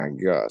My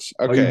gosh.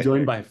 Oh, you Okay.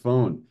 joined by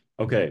phone.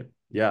 Okay.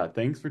 Yeah.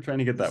 Thanks for trying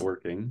to get that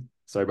working.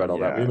 Sorry about all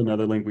that. We have Yeah.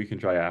 another link we can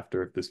try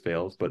after if this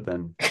fails, but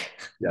then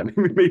yeah,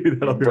 maybe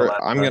that'll be our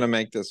last I'm time. gonna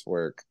make this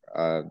work.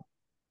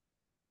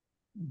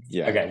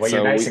 Yeah. Okay, well, you're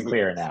So nice and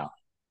clear now.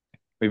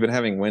 we've been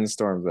having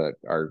windstorms that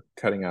are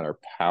cutting out our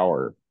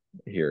power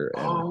here,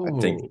 and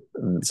I think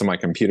Oh, so my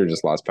computer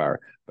just lost power.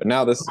 But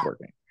now this is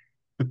working.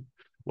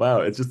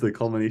 wow. It's just the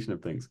culmination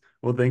of things.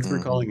 Well, thanks for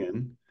Hmm. calling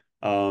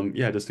in.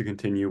 Yeah, just to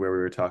continue where we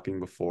were talking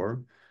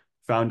before,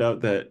 found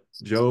out that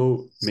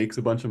Joe makes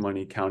a bunch of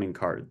money counting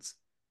cards,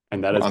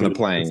 and that has On the been enough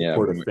to plane, yeah.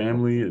 support a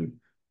family and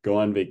go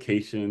on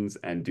vacations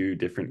and do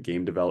different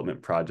game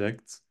development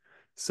projects.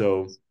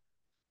 So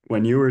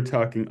when you were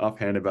talking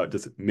offhand about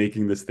just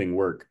making this thing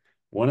work,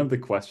 one of the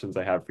questions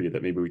I have for you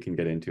that maybe we can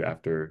get into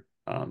after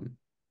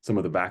some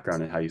of the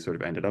background and how you sort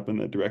of ended up in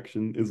that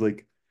direction is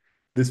like,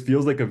 this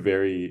feels like a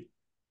very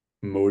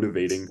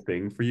motivating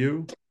thing for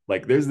you.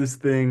 Like, there's this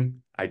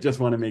thing, I just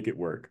want to make it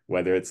work,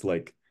 whether it's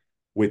like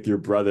with your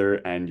brother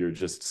and you're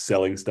just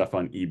selling stuff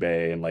on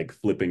eBay and like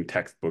flipping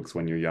textbooks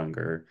when you're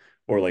younger,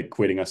 or like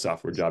quitting a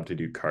software job to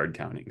do card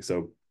counting.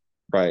 So,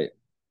 Right.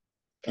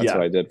 That's yeah,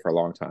 what I did for a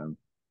long time.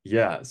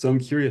 yeah. So I'm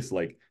curious,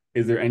 like,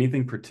 is there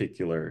anything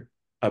particular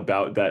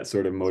about that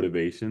sort of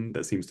motivation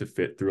that seems to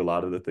fit through a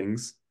lot of the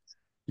things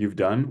you've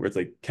done, where it's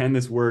like, can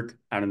this work?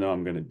 I don't know,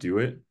 I'm going to do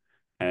it.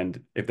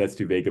 And if that's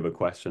too vague of a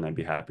question, I'd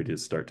be happy to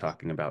start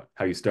talking about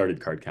how you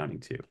started card counting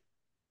too.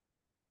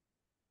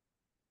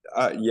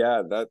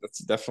 Yeah, that's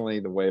definitely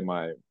the way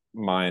my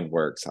mind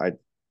works.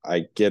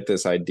 I get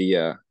this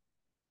idea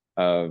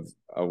of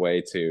a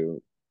way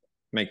to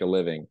make a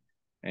living,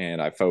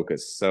 and I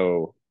focus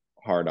so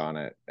hard on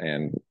it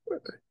and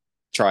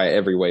try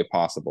every way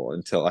possible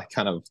until I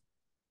kind of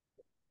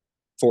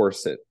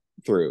force it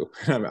through.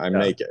 I Yeah.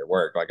 make it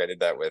work. Like I did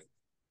that with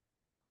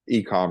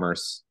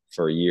e-commerce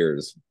for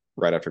years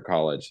right after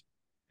college,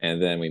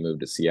 and then we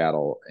moved to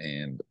Seattle,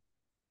 and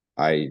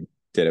I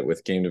did it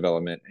with game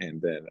development,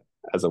 and then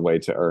as a way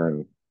to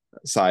earn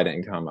side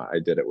income, I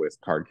did it with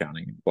card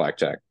counting and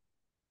blackjack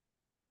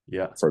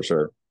Yeah. for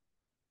sure.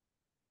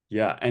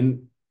 Yeah.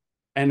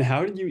 And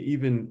how did you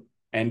even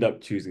end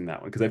up choosing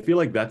that one? Because I feel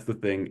like that's the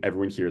thing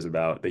everyone hears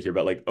about. They hear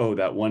about like, oh,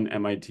 that one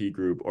MIT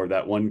group or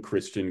that one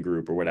Christian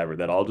group or whatever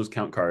that all just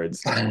count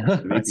cards and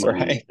make That's money.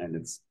 right. And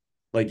it's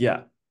like,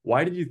 yeah,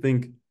 why did you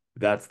think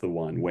that's the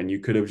one when you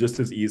could have just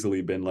as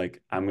easily been like,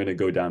 I'm going to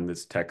go down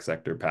this tech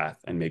sector path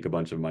and make a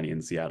bunch of money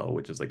in Seattle,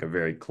 which is like a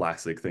very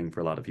classic thing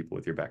for a lot of people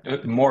with your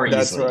background to do. More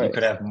That's easily. You right.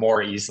 could have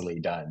more easily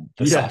done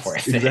the Yes, software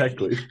thing.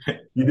 exactly.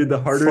 You did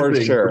the harder For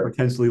thing for sure.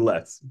 potentially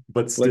less,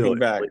 but still, Looking it's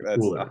back, way that's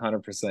cooler.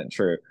 100%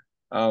 true.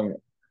 Um,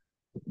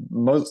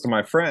 most of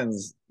my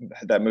friends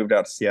that moved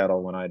out to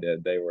Seattle when I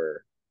did, they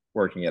were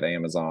working at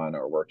Amazon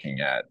or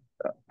working at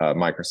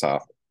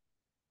Microsoft.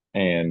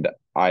 And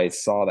I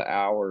saw the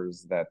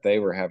hours that they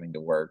were having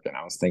to work, and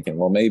I was thinking,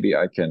 well, maybe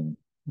I can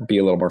be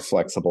a little more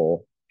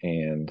flexible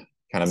and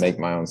kind of make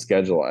my own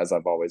schedule as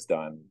I've always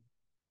done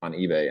on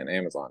eBay and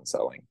Amazon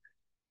selling.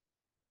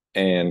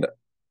 And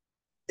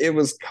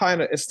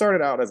it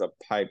started out as a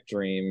pipe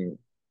dream,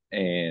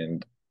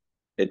 and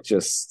it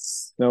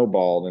just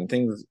snowballed, and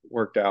things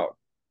worked out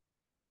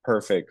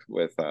perfect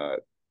with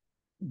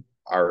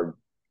our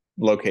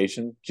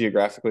location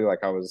geographically.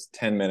 Like I was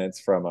 10 minutes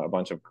from a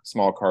bunch of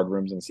small card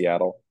rooms in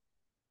Seattle,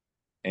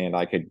 and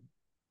I could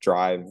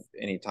drive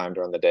anytime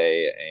during the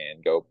day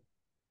and go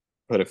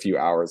put a few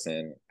hours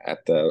in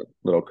at the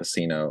little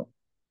casino.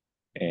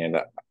 And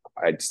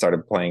I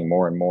started playing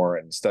more and more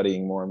and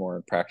studying more and more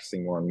and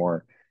practicing more and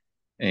more.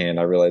 And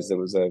I realized it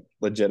was a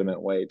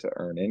legitimate way to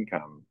earn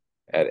income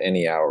at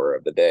any hour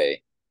of the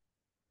day.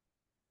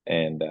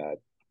 And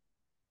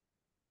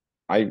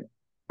I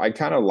I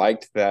kind of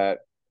liked that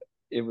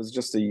it was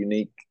just a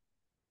unique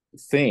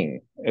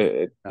thing.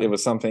 It Yeah.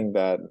 was something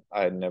that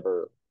I had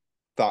never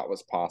thought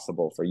was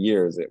possible for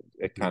years.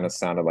 It kind of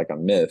sounded like a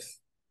myth.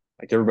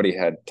 Like everybody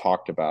had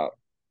talked about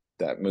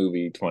that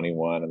movie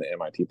 21 and the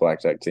MIT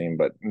blackjack team,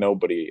 but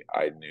nobody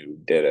I knew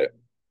did it.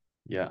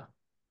 Yeah.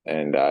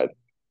 And I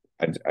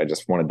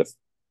just wanted to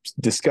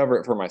discover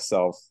it for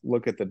myself,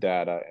 look at the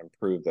data, and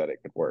prove that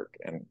it could work.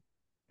 And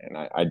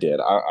I did.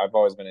 I've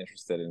always been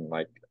interested in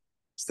like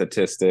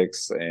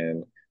statistics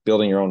and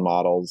building your own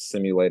models,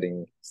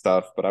 simulating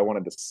stuff, but I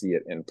wanted to see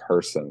it in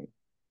person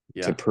to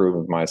Yeah.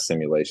 prove my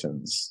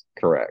simulations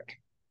correct.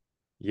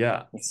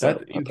 Yeah. That's So I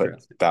put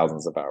interesting.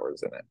 thousands of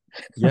hours in it.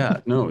 Yeah.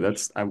 No,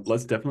 let's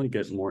definitely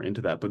get more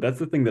into that. But that's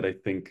the thing that I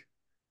think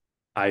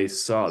I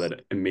saw that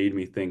it made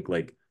me think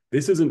like,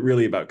 this isn't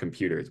really about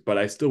computers, but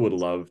I still would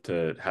love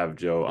to have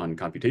Joe on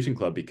Computation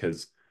Club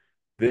because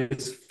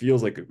this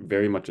feels like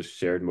very much a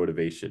shared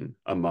motivation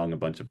among a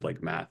bunch of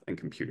like math and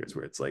computers,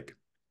 where it's like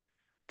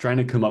trying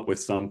to come up with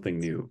something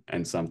new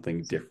and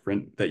something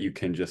different that you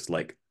can just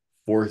like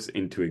force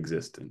into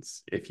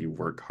existence if you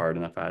work hard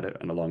enough at it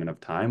and a long enough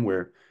time,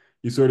 where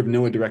you sort of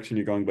know a direction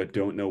you're going but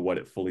don't know what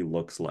it fully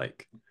looks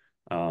like.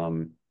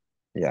 um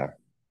Yeah,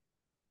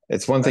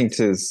 it's one thing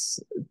that's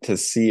to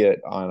see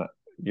it on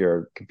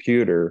your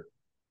computer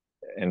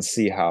and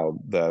see how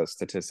the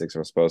statistics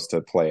are supposed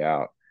to play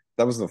out.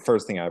 That was the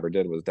first thing I ever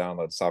did, was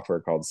download software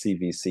called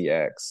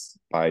CVCX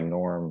by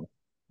Norm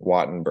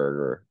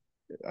Wattenberger.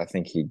 I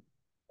think he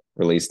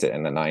released it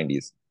in the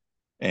 90s.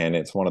 And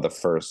it's one of the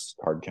first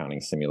card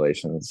counting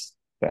simulations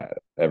that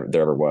there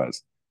ever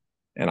was.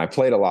 And I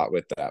played a lot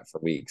with that for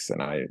weeks,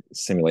 and I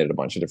simulated a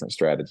bunch of different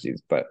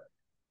strategies, but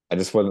I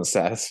just wasn't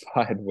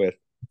satisfied with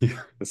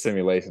the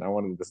simulation. I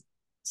wanted to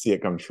see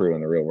it come true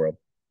in the real world.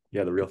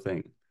 Yeah, the real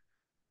thing.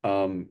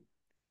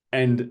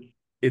 And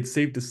it's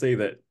safe to say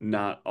that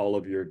not all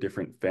of your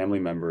different family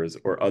members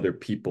or other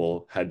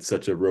people had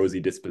such a rosy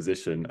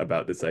disposition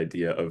about this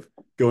idea of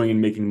going and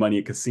making money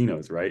at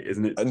casinos, right?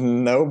 Isn't it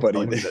Nobody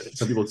telling me did. that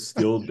some people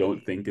still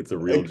don't think it's a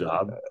real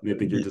job? They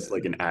think you're just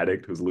like an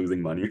addict who's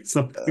losing money or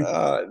something.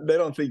 They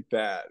don't think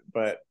that,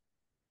 but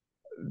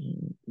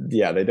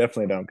yeah, they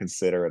definitely don't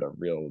consider it a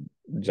real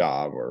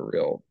job or a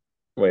real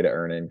way to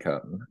earn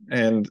income.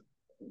 And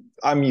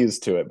I'm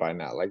used to it by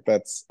now. Like,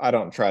 I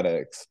don't try to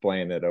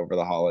explain it over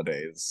the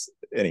holidays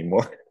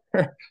anymore.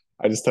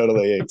 I just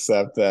totally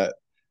accept that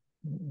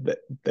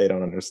they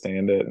don't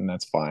understand it, and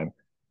that's fine.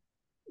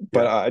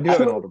 But Yeah. I do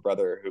have an older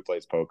brother who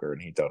plays poker,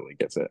 and he totally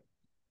gets it.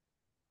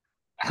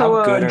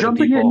 How good are the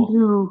jumping people?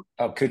 into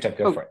Oh, Kuta,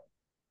 go oh, for it.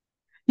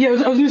 yeah, I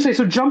was going to say,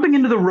 so jumping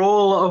into the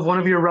role of one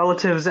of your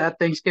relatives at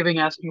Thanksgiving,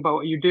 asking about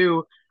what you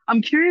do,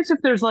 I'm curious if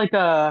there's like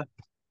I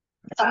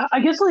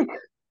guess like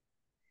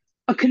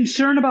a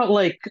concern about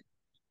like,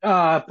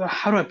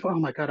 how do I put, oh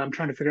my God, I'm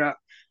trying to figure out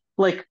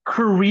like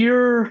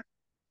career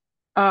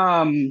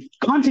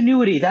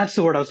continuity. That's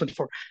the word I was looking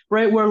for,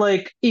 right? Where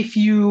like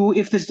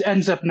if this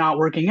ends up not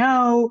working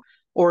out,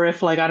 or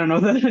if like I don't know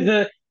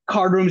the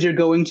card rooms you're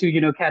going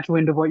to, catch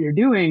wind of what you're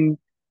doing,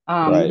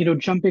 Right.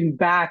 jumping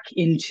back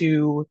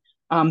into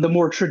the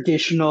more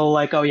traditional,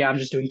 like, oh yeah, I'm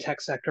just doing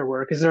tech sector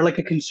work. Is there like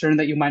a concern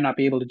that you might not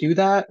be able to do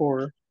that,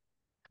 or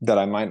That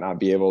I might not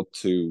be able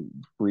to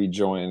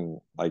rejoin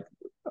like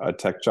a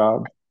tech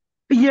job.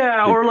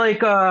 yeah, Be- or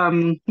like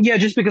yeah,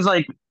 just because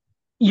like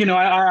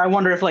I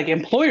wonder if like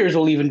employers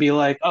will even be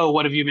like, oh,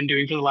 what have you been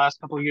doing for the last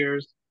couple of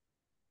years?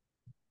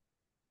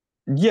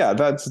 Yeah,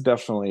 that's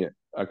definitely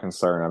a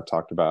concern I've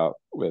talked about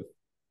with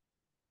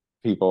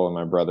people and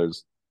my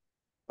brothers.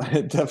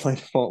 It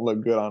definitely won't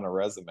look good on a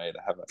resume to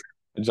have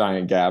a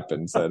giant gap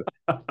and said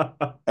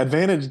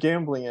advantage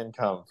gambling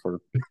income for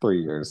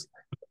 3 years.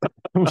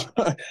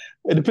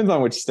 It depends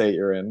on which state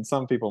you're in.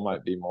 Some people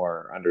might be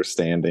more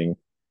understanding.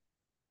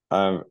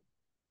 Um,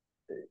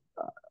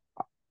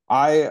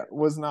 I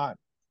was not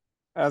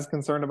as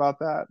concerned about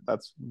that.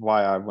 That's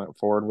why I went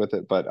forward with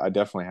it. But I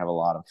definitely have a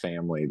lot of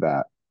family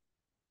that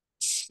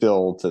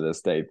still to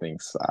this day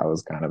thinks I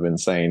was kind of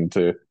insane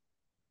to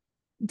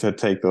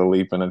take the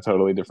leap in a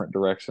totally different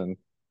direction.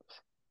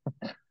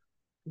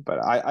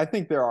 But I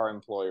think there are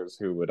employers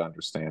who would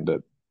understand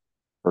it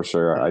for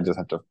sure. I just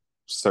have to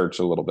search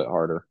a little bit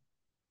harder.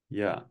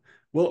 Yeah.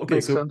 Well, okay,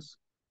 Makes so sense.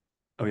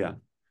 oh yeah.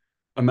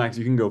 Max,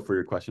 you can go for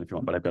your question if you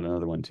want, but I've got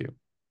another one too.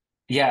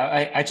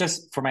 Yeah, I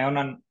just, for my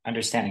own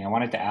understanding, I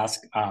wanted to ask,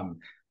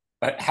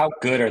 but how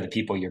good are the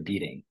people you're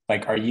beating?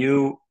 Like, are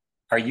you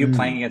playing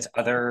Hmm. against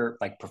other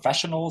like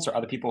professionals or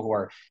other people who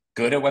are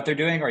good at what they're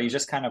doing? Or are you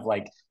just kind of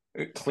like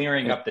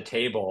clearing up the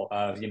table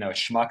of,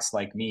 schmucks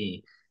like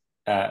me?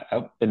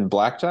 Oh, In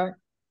blackjack?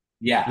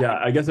 yeah. Yeah,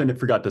 I guess I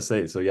forgot to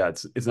say. So yeah,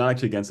 it's not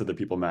actually against other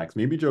people, Max.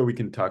 Maybe Joe, we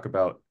can talk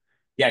about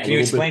Yeah. a Can you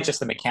little bit explain just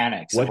the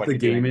mechanics of what what the you're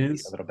game doing maybe a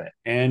is little bit?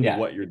 and Yeah.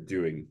 what you're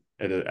doing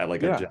at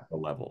like a Yeah,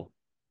 general level.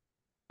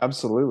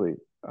 absolutely.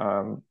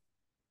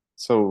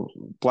 So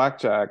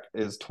blackjack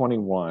is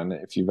 21,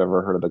 if you've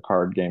ever heard of the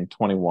card game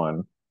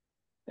 21,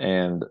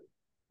 and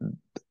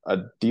a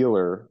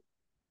dealer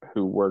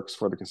who works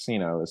for the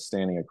casino is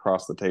standing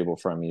across the table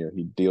from you.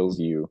 He deals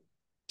you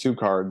two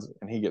cards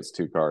and he gets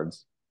two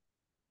cards.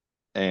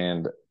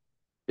 And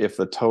if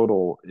the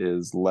total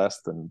is less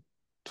than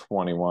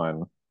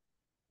 21,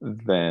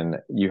 then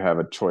you have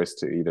a choice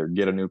to either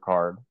get a new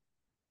card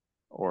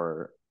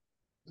or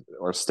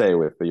stay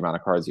with the amount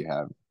of cards you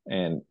have,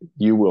 and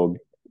you will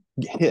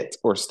hit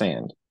or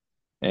stand.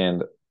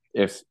 And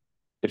if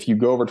you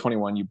go over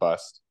 21, you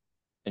bust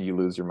and you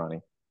lose your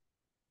money.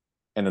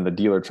 And then the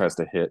dealer tries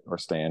to hit or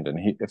stand,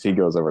 and if he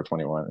goes over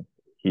 21,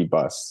 he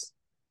busts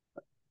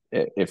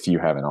if you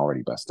haven't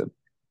already busted.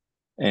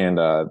 And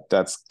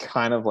that's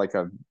kind of like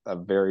a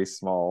very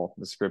small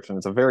description.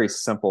 It's a very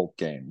simple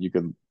game. You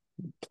could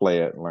play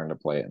it and learn to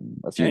play it in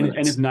a few And if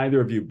minutes. neither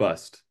of you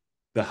bust,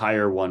 the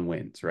higher one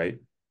wins, right?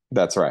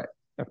 That's right.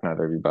 If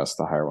neither of you bust,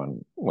 the higher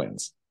one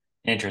wins.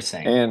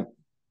 Interesting. And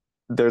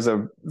there's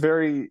a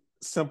very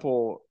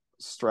simple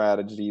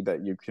strategy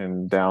that you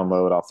can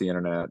download off the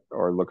internet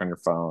or look on your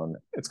phone.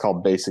 It's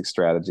called Basic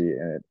Strategy,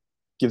 and it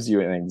gives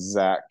you an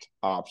exact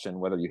option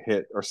whether you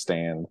hit or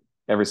stand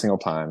every single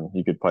time.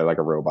 You could play like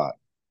a robot,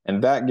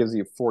 and that gives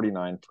you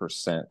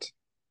 49%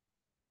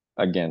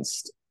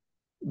 against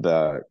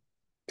the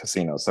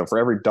casino. So for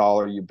every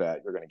dollar you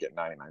bet, you're going to get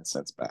 99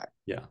 cents back.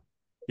 Yeah.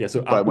 Yeah.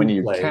 So But when upward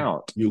you play,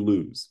 count, you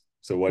lose.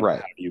 So how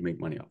right, do you make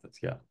money off this?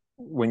 Yeah.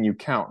 when you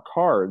count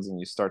cards and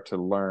you start to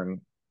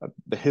learn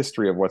the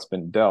history of what's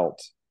been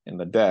dealt in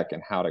the deck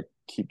and how to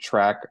keep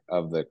track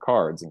of the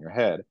cards in your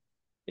head,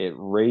 it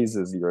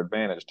raises your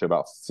advantage to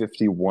about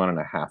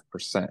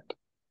 51.5%.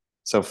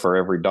 So for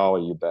every dollar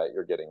you bet,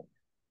 you're getting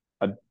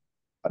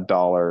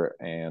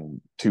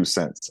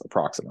 $1.02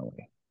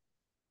 approximately.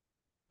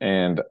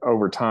 And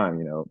over time,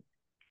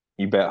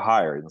 you bet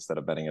higher. Instead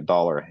of betting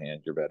 $1 a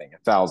hand, you're betting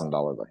 $1,000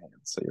 a hand.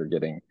 So you're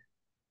getting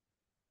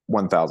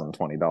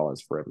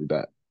 $1,020 for every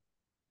bet,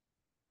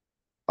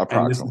 And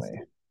approximately.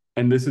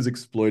 this is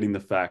exploiting the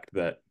fact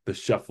that the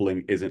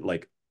shuffling isn't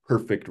like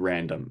perfect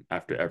random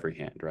after every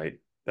hand, right?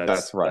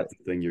 That's right. That's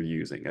the thing you're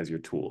using as your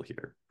tool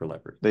here for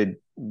leverage.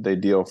 They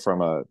deal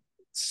from a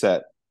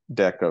set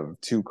deck of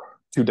two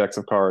decks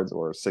of cards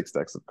or 6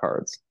 decks of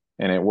cards,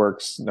 and it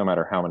works no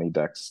matter how many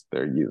decks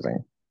they're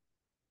using.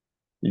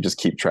 You just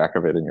keep track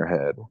of it in your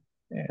head,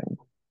 and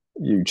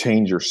you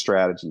change your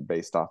strategy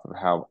based off of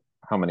how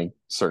many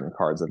certain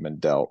cards have been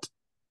dealt.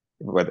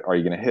 Whether are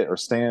you going to hit or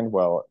stand?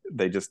 Well,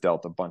 they just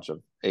dealt a bunch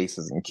of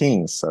aces and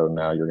kings, so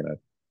now you're going to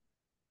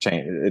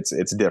change.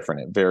 It's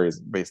different. It varies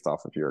based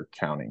off of your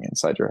counting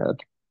inside your head.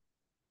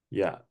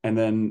 Yeah, and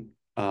then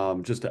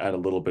just to add a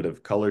little bit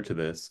of color to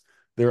this,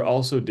 there are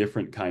also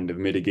different kind of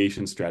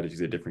mitigation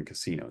strategies at different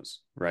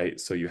casinos, right?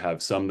 So you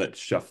have some that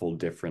shuffle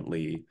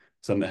differently,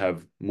 some that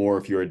have more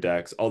or fewer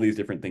decks, all these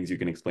different things you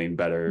can explain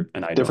better,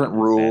 and I don't Different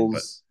understand, but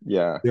rules.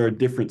 Yeah. there are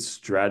different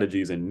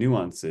strategies and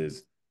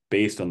nuances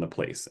based on the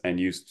place. And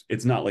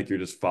it's not like you're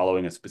just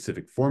following a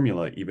specific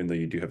formula, even though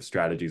you do have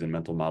strategies and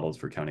mental models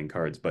for counting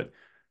cards, but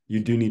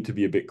you do need to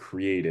be a bit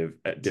creative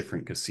at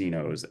different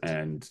casinos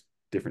and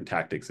different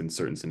tactics in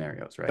certain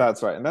scenarios, right?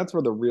 That's right. And that's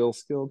where the real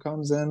skill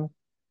comes in.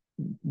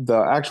 The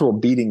actual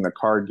beating the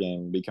card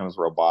game becomes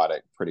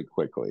robotic pretty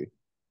quickly.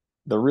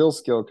 The real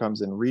skill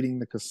comes in reading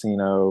the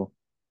casino,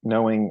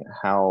 knowing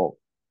how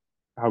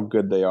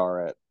good they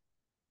are at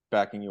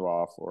backing you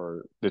off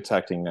or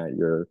detecting that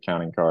you're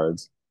counting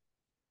cards,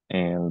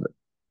 and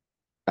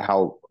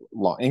how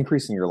long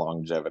increasing your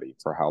longevity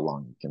for how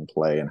long you can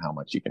play and how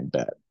much you can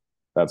bet.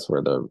 That's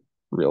where the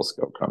real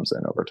skill comes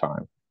in over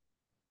time.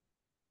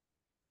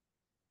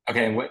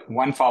 Okay,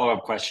 one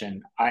follow-up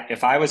question.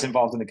 If I was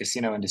involved in the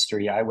casino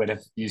industry, I would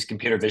have used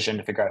computer vision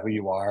to figure out who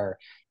you are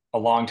a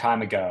long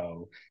time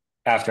ago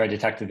after I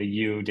detected that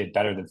you did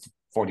better than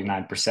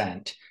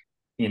 49%,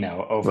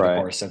 over the Right.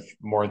 course of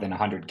more than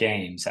 100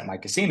 games at my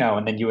casino,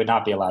 and then you would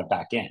not be allowed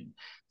back in.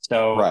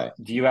 So Right.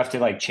 do you have to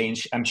like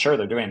change? I'm sure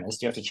they're doing this.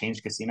 Do you have to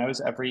change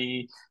casinos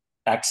every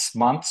X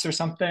months or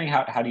something?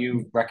 How do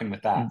you reckon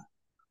with that?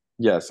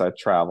 Yes, I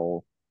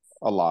travel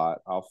a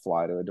lot. I'll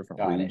fly to a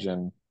different Got it.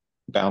 region,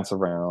 bounce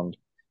around,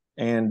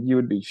 and you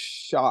would be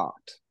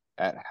shocked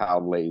at how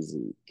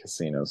lazy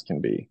casinos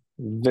can be.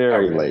 Oh,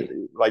 Very really?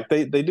 lazy. Like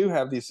they do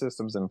have these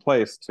systems in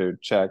place to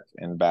check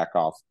and back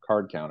off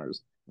card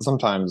counters.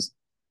 Sometimes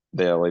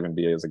they'll even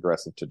be as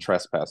aggressive to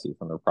trespass you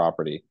from their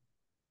property.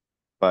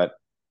 But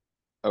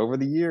over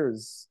the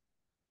years,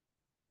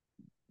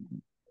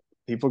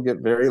 people get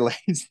very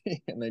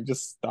lazy and they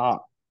just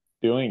stop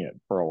doing it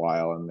for a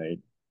while, and they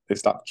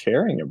stop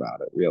caring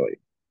about it really.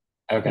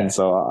 And Okay.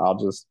 so I'll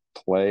just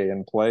play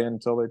and play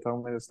until they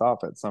tell me to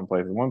stop at some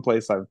place. One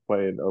place I've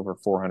played over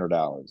 400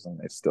 hours and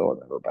they still have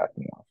never backed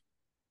me off.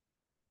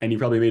 And you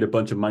probably made a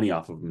bunch of money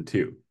off of them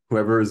too.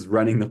 Whoever is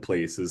running the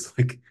place is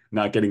like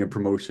not getting a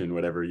promotion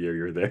whatever year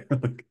you're there.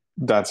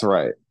 That's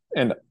right.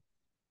 And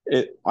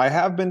I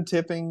have been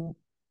tipping,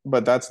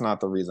 but that's not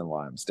the reason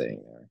why I'm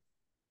staying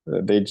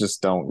there. They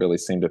just don't really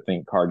seem to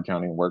think card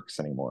counting works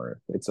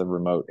anymore. It's a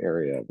remote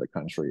area of the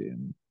country,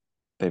 and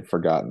they've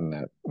forgotten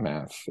that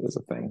math is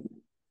a thing.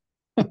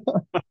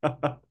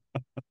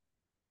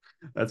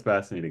 That's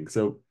fascinating.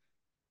 So,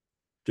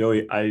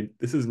 Joey,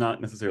 this is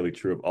not necessarily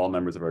true of all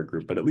members of our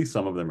group, but at least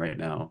some of them right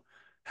now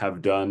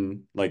have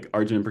done, like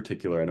Arjun in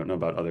particular, I don't know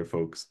about other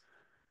folks,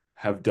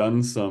 have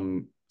done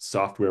some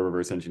software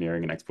reverse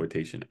engineering and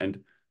exploitation.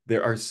 And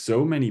there are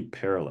so many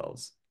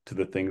parallels to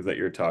the things that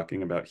you're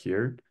talking about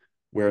here,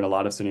 where in a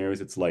lot of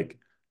scenarios, it's like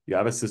you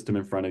have a system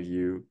in front of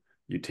you,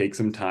 you take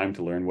some time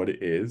to learn what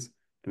it is,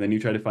 and then you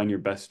try to find your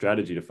best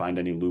strategy to find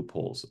any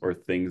loopholes or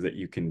things that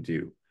you can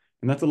do.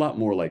 And that's a lot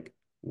more like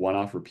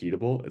one-off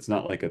repeatable. It's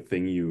not like a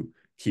thing you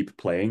keep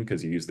playing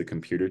because you use the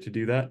computer to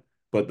do that,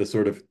 but the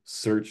sort of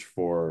search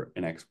for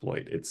an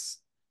exploit. It's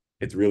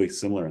really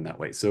similar in that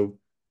way. So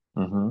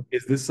Mm-hmm.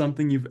 is this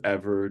something you've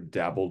ever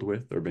dabbled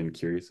with or been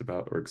curious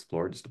about or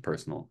explored? Just a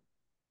personal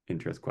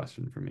interest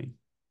question for me,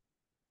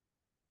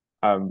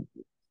 Um,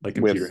 like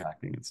computer with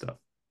hacking and stuff.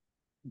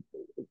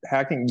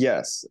 hacking,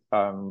 yes,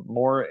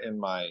 more in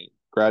my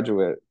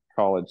graduate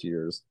college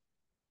years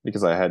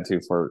because I had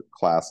to for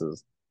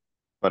classes,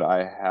 but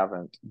I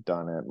haven't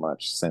done it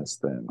much since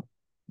then.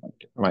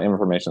 Like my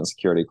information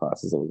security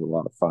classes, it was a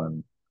lot of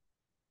fun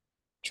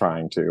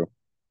trying to.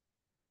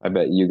 I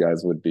bet you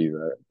guys would be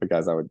the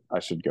guys I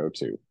should go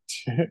to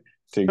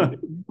to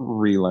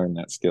relearn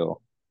that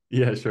skill.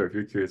 Yeah, sure. If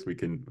you're curious, we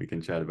can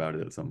chat about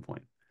it at some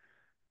point.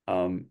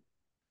 Um,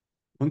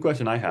 one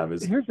question I have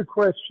is, Here's a oh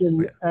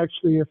question, yeah,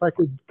 actually, if I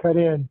could cut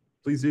in.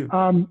 please do.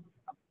 Um,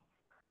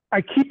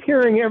 I keep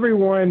hearing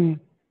everyone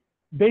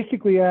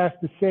basically ask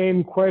the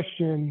same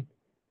question,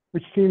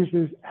 which seems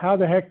to, how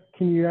the heck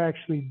can you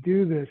actually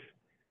do this?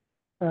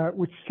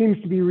 Which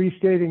seems to be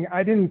restating,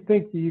 I didn't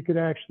think that you could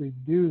actually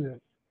do this.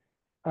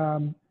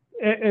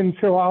 And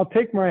so I'll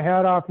take my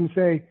hat off and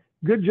say,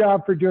 good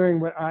job for doing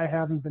what I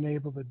haven't been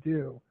able to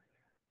do.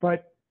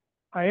 But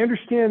I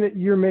understand that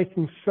you're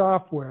making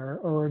software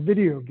or a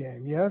video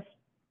game, yes?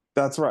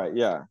 That's right.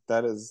 Yeah,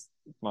 that is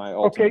my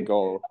ultimate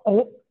goal.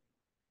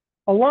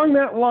 Along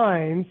that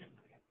lines,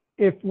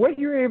 if what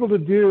you're able to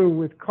do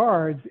with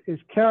cards is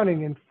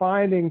counting and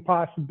finding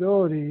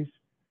possibilities,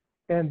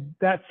 and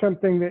that's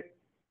something that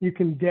you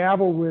can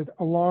dabble with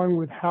along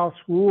with house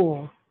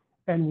rules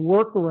and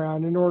work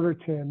around in order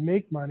to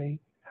make money,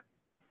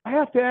 I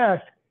have to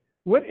ask,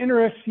 what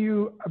interests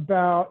you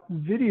about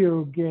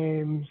video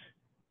games?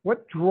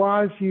 What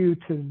draws you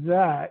to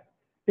that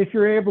if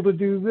you're able to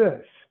do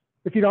this?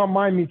 If you don't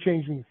mind me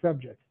changing the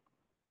subject.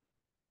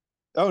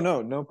 Oh,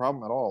 no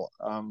problem at all.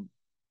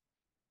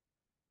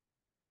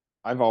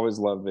 I've always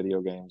loved video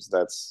games.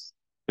 That's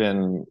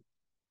been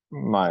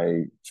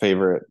my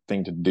favorite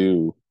thing to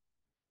do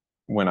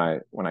when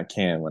I'm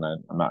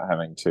not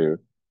having to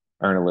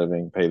earn a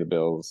living, pay the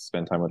bills,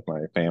 spend time with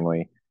my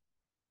family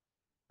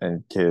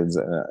and kids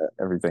and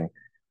everything.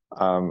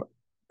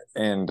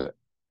 And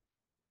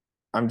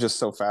I'm just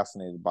so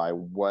fascinated by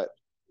what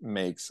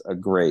makes a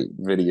great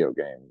video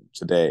game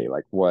today.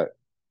 Like what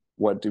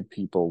do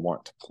people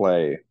want to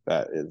play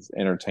that is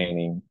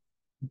entertaining,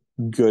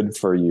 good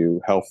for you,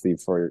 healthy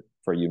for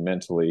you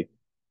mentally,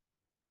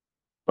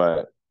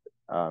 but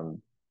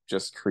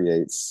just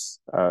creates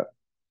a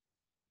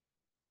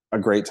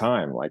great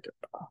time, like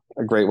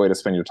a great way to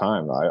spend your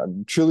time. I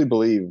truly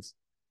believe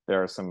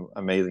there are some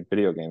amazing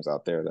video games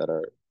out there that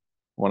are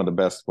one of the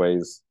best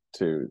ways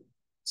to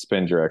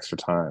spend your extra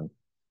time.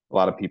 A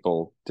lot of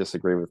people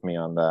disagree with me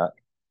on that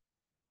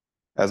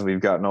as we've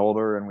gotten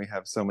older and we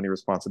have so many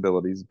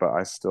responsibilities, but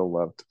I still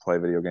love to play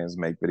video games,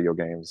 make video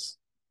games.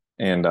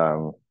 And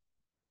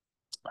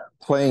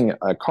playing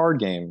a card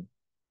game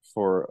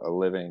for a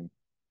living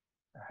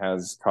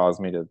has caused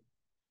me to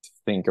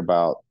think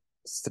about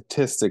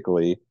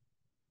statistically,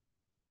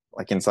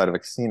 like inside of a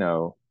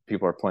casino,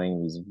 people are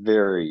playing these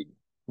very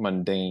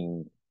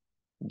mundane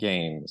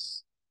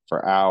games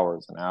for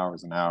hours and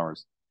hours and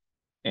hours.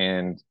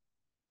 And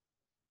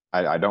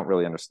I don't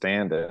really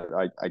understand it.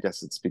 I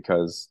guess it's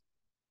because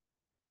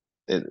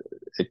it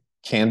it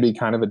can be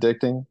kind of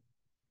addicting,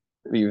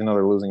 even though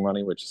they're losing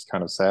money, which is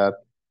kind of sad.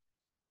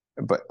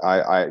 But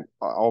I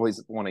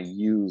always want to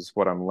use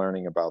what I'm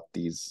learning about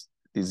these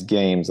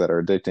games that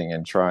are addicting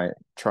and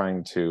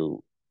trying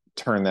to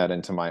turn that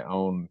into my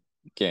own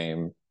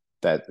game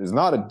that is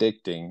not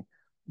addicting,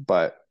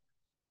 but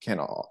can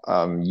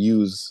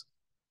use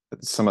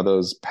some of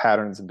those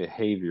patterns and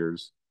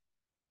behaviors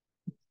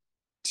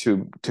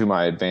to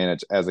my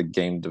advantage as a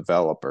game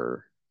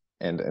developer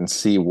and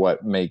see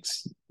what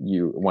makes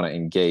you want to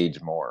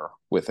engage more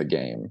with a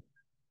game,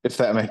 if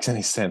that makes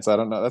any sense. I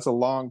don't know. That's a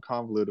long,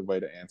 convoluted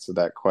way to answer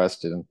that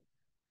question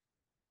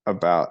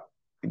about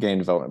game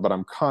development, but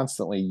I'm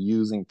constantly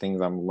using things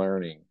I'm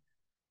learning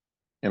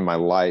in my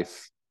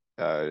life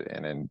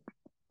and in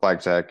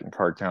blackjack and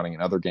card counting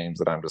and other games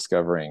that I'm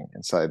discovering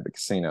inside the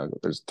casino.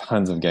 There's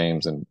tons of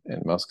games in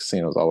most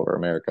casinos all over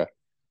America.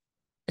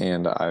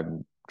 And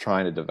I'm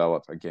trying to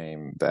develop a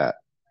game that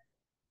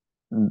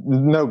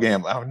no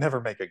gambling. I would never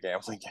make a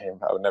gambling game.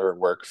 I would never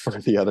work for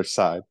the other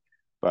side.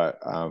 But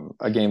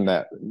a game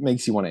that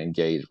makes you want to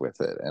engage with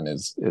it and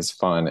is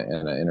fun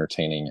and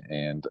entertaining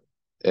and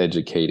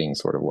educating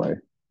sort of way.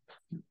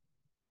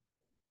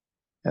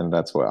 And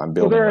that's what I'm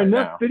building right now. There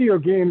are enough video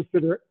games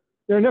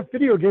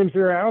that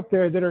are out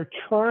there that are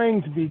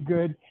trying to be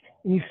good.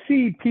 And you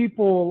see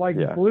people like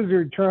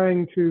Blizzard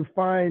trying to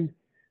find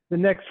the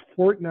next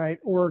Fortnite,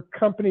 or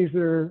companies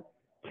that are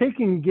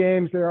taking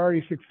games that are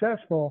already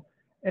successful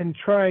and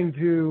trying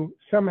to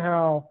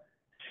somehow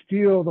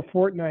steal the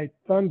Fortnite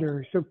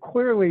thunder. So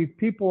clearly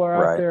people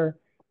are out there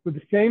with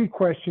the same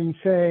question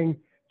saying,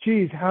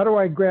 geez, how do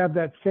I grab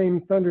that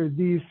same thunder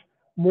these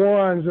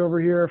morons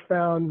over here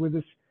found with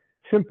this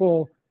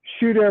simple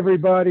shoot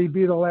everybody,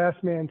 be the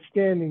last man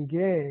standing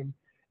game?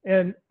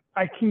 And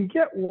I can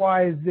get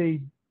why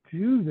they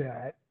do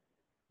that,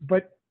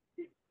 but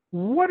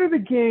what are the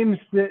games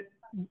that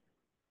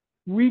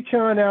reach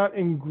on out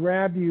and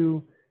grab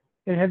you?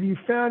 And have you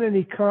found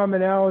any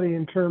commonality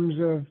in terms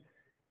of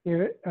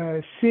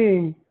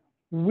seeing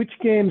which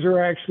games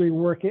are actually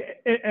working?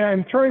 And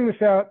I'm throwing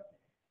this out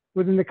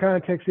within the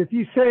context, if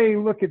you say,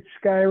 look at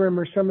Skyrim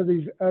or some of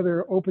these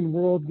other open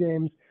world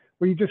games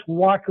where you just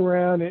walk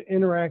around and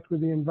interact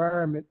with the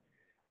environment,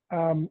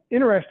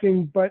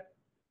 interesting, but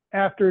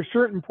after a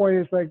certain point,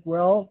 it's like,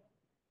 well,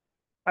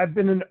 I've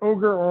been an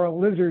ogre or a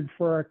lizard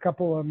for a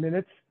couple of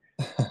minutes.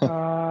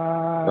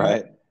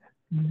 Right.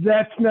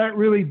 That's not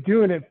really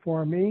doing it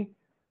for me.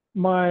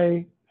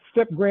 My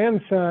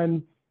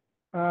step-grandson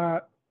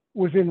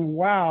was in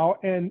WoW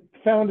and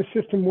found a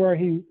system where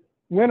he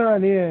went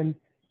on in,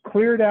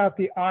 cleared out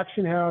the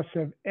auction house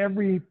of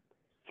every,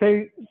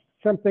 say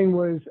something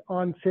was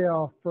on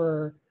sale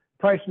for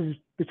prices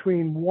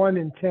between 1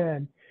 and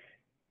 10,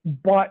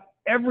 bought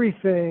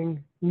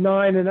everything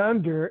 9 and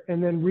under,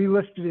 and then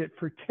relisted it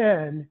for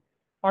 10,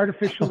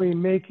 artificially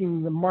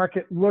making the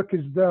market look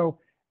as though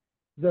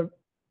the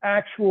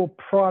actual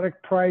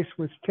product price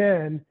was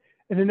 10,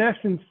 and in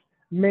essence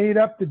made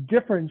up the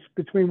difference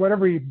between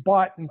whatever he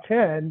bought and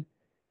 10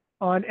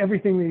 on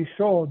everything that he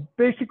sold,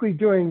 basically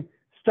doing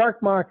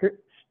stock market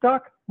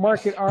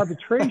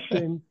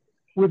arbitration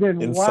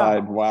within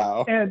Inside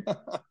WoW. WoW. And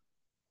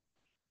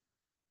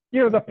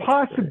the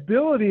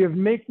possibility of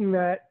making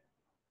that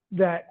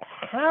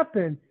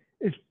happen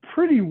is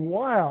pretty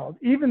wild.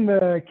 Even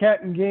the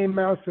cat and game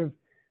mouse of,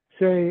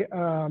 say,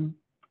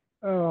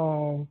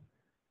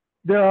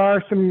 there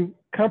are some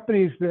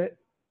companies that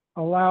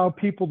allow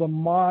people to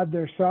mod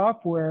their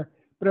software,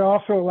 but it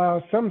also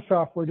allows some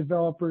software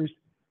developers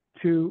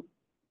to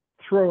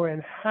throw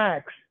in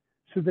hacks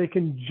so they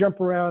can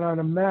jump around on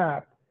a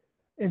map.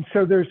 And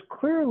so there's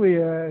clearly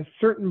a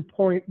certain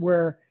point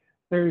where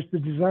there's the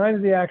design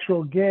of the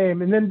actual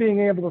game, and then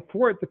being able to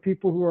thwart the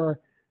people who are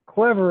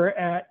clever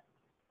at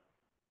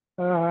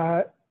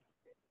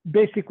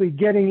basically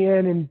getting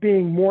in and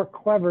being more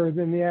clever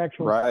than the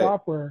actual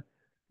software.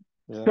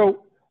 Yeah.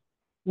 So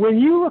when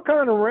you look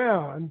on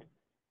around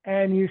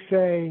and you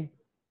say,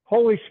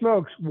 holy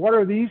smokes, what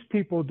are these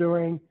people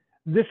doing?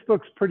 This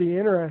looks pretty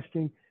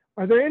interesting.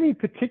 Are there any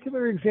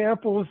particular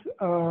examples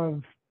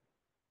of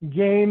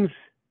games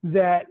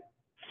that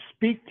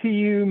speak to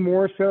you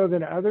more so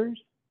than others?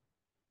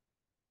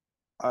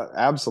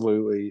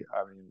 Absolutely.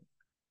 I mean,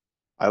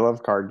 I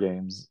love card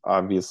games,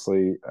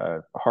 obviously.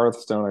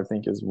 Hearthstone, I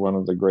think, is one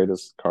of the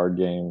greatest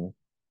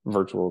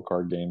virtual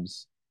card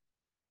games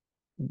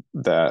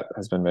that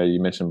has been made. You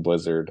mentioned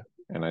Blizzard,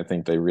 and I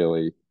think they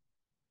really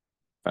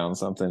found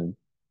something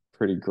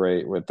pretty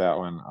great with that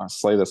one.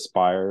 Slay the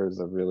Spire is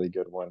a really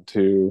good one,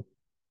 too.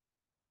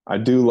 I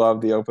do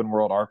love the open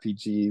world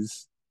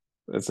RPGs.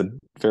 It's a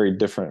very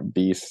different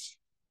beast.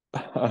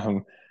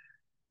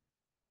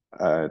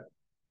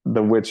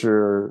 The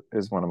Witcher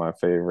is one of my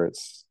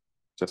favorites,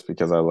 just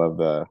because I love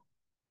the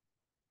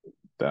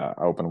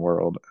open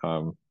world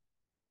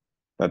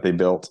that they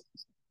built.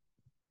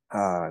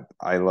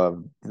 I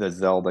love the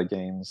Zelda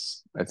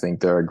games. I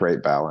think they're a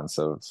great balance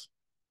of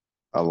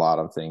a lot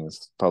of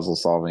things: puzzle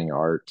solving,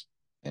 art,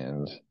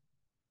 and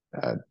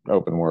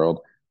open world.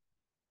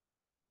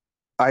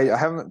 I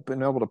haven't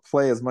been able to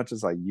play as much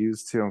as I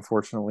used to,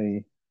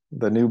 unfortunately.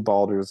 The new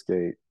Baldur's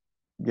Gate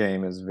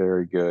game is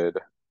very good,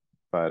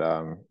 but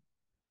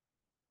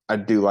I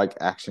do like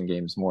action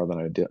games more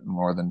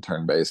than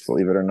turn-based,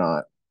 believe it or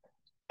not.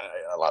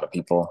 A lot of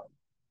people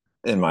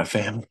in my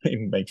family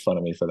make fun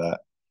of me for that.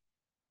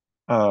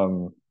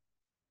 I'm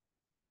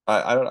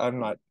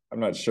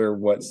not sure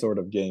what sort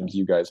of games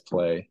you guys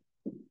play,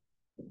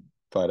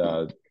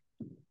 but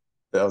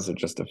those are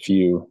just a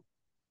few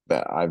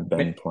that I've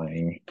been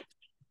playing.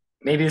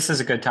 Maybe this is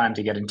a good time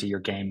to get into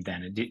your game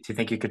then. Do you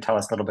think you could tell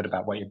us a little bit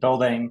about what you're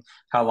building,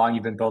 how long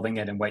you've been building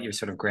it, and what your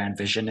sort of grand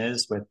vision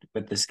is with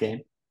this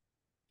game?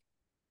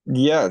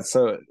 Yeah,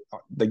 so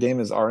the game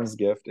is Arn's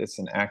Gift. It's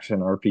an action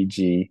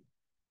RPG.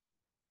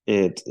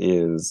 It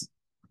is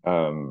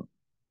a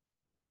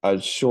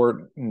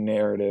short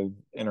narrative,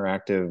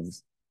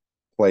 interactive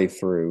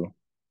playthrough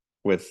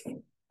with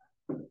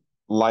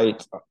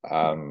light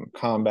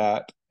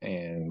combat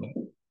and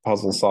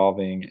puzzle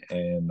solving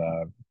and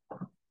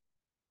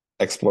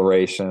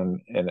exploration,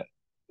 and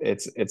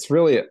it's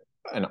really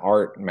an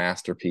art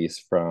masterpiece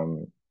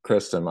from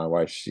Kristen, my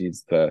wife.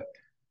 She's the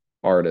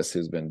artist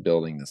who's been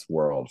building this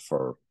world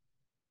for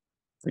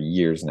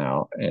years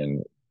now,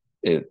 and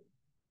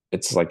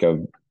it's like a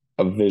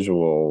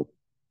visual,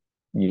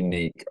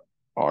 unique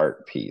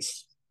art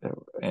piece,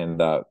 and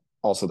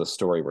also the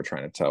story we're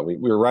trying to tell. We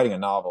were writing a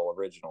novel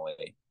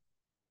originally,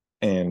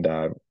 and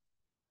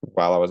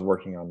while I was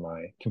working on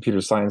my computer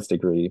science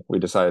degree, we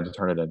decided to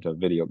turn it into a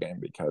video game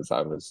because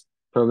I was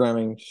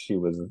programming, she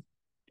was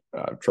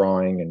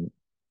drawing and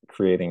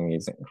creating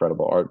these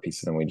incredible art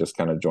pieces, and we just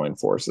kind of joined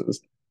forces.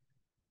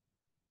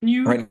 Can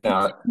you right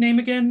now, name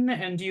again,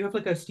 and do you have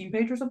like a Steam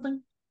page or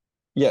something?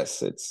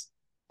 Yes, it's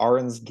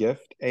Aron's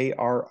Gift,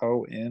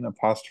 ARON''S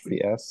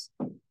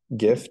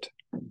Gift,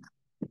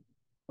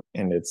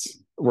 and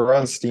we're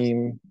on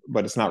Steam,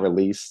 but it's not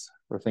released.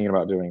 We're thinking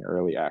about doing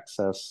early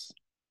access,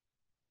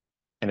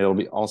 and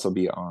it'll also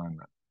be on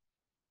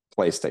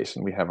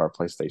PlayStation. We have our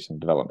PlayStation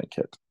development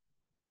kit.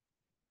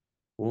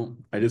 Well,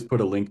 I just put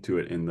a link to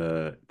it in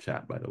the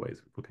chat, by the way,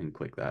 so people can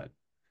click that.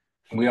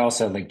 We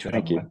also linked to it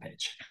on the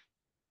webpage.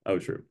 Oh,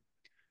 true.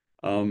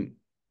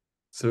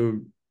 So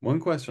one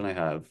question I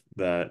have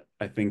that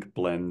I think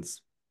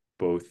blends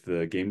both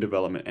the game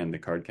development and the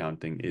card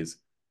counting is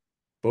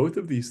both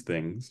of these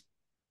things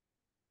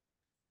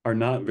are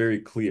not very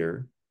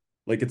clear.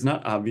 Like, it's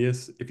not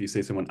obvious if you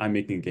say to someone, I'm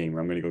making a game or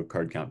I'm going to go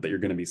card count, that you're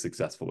going to be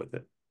successful with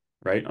it,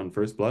 right? On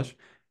first blush.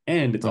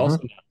 And it's also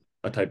not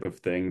a type of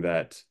thing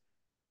that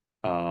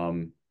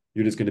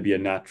you're just going to be a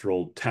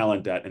natural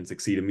talent at and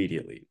succeed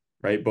immediately,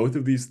 right? Both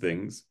of these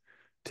things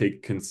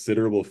take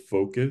considerable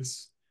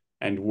focus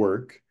and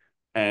work,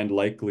 and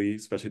likely,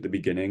 especially at the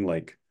beginning,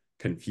 like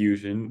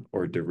confusion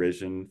or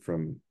derision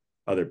from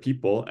other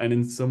people. And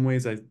in some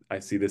ways, I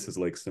see this as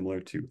like similar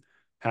to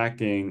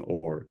hacking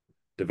or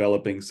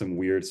developing some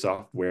weird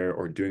software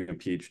or doing a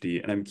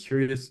PhD. And I'm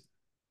curious,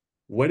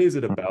 what is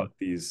it about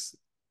these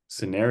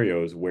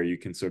scenarios where you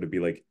can sort of be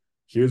like,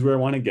 here's where I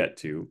want to get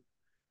to,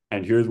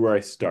 and here's where I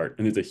start,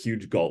 and there's a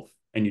huge gulf,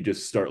 and you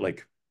just start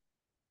like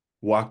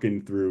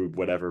walking through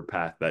whatever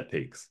path that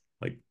takes.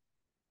 Like,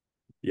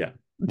 yeah.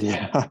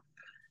 Yeah.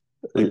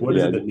 Like, what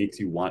is Yeah. it that makes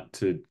you want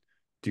to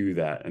do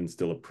that and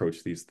still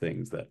approach these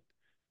things that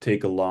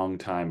take a long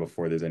time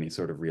before there's any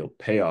sort of real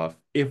payoff,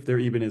 if there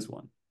even is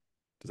one?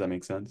 Does that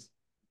make sense?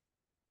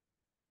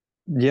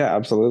 Yeah,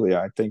 absolutely.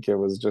 I think it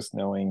was just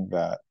knowing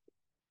that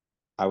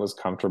I was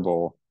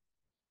comfortable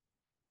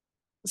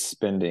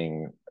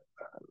spending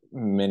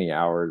many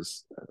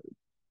hours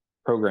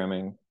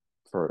programming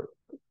for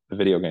the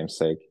video game's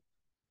sake.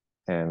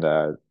 And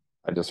I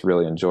just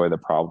really enjoy the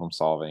problem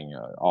solving,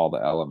 all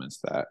the elements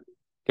that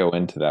go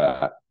into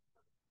that.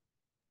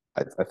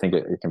 I think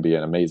it can be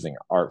an amazing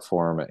art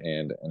form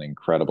and an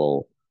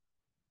incredible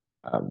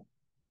um,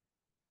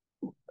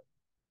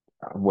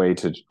 way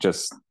to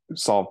just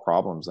solve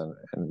problems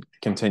and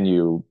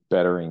continue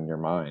bettering your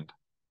mind.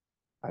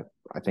 I,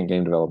 I think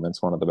game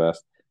development's one of the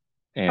best.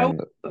 How?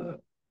 And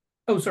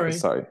Oh, sorry.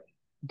 sorry,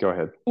 go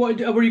ahead. What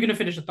were you going to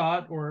finish a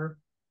thought or?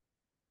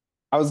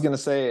 I was going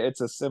to say it's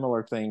a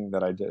similar thing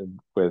that I did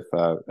with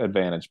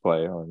advantage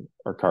play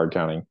or card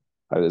counting.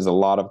 There's a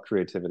lot of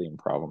creativity and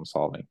problem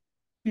solving.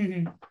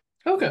 Mm-hmm.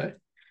 Okay.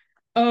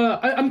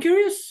 I'm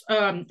curious.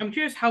 I'm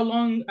curious how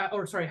long,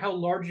 or sorry, how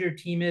large your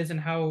team is and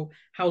how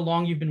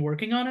long you've been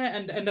working on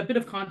it, and a bit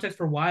of context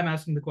for why I'm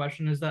asking the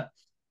question is that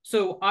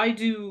so I'm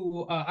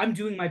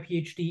doing my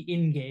PhD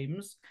in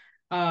games,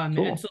 and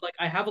Cool. so like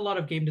I have a lot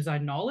of game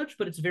design knowledge,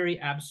 but it's very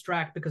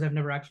abstract because I've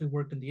never actually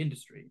worked in the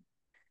industry.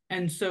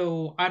 And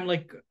so I'm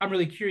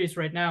really curious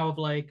right now of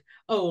like,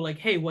 oh, like,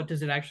 hey, what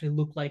does it actually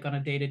look like on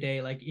a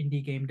day-to-day like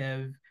indie game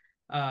dev?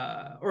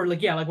 Or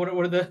like, yeah, like what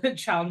are the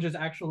challenges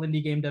actual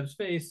indie game devs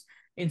face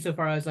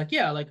insofar as like,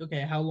 yeah, like,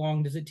 okay, how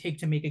long does it take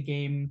to make a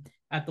game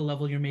at the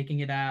level you're making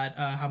it at?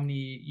 How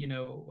many,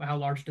 how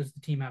large does the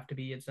team have to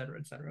be, et cetera,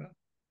 et cetera.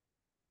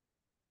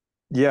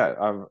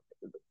 Yeah,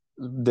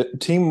 the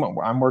team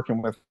I'm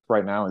working with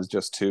right now is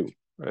just two.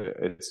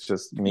 It's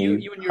just You me.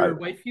 you and your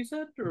wife, you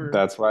said, or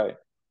That's right.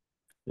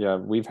 Yeah,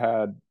 we've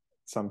had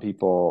some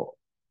people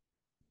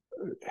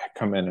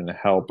come in and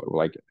help,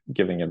 like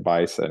giving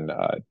advice and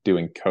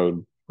doing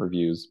code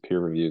reviews,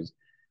 peer reviews,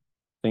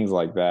 things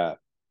like that.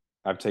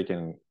 I've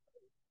taken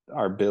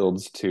our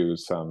builds to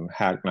some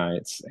hack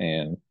nights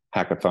and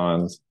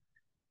hackathons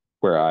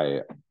where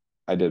I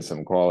did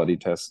some quality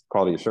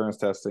assurance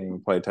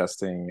testing, play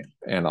testing,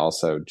 and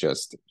also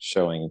just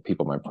showing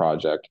people my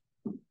project.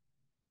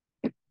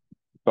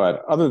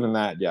 But other than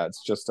that, yeah,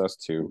 it's just us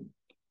two.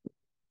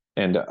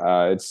 And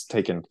it's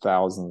taken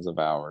thousands of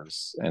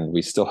hours and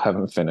we still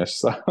haven't finished.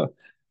 So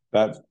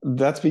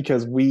that's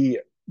because we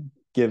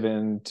give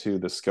in to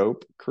the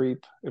scope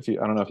creep. I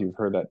don't know if you've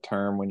heard that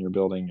term when you're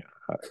building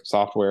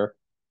software,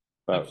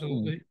 but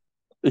absolutely.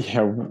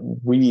 yeah,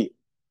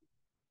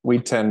 we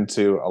tend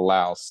to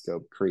allow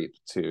scope creep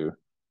to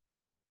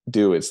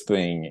do its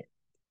thing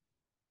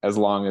as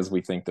long as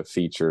we think the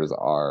features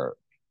are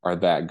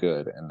that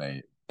good and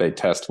they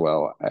test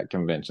well at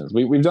conventions.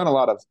 We've done a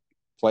lot of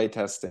play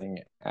testing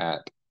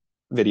at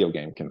video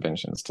game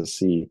conventions to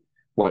see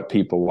what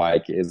people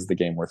like. Is the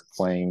game worth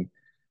playing?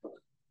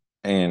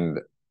 And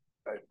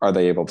are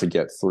they able to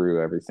get through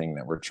everything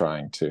that we're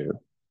trying to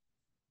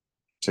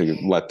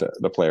let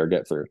the player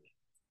get through?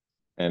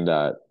 And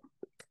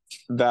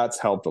that's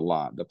helped a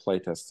lot. The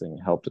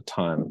playtesting helped a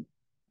ton.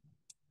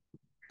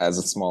 As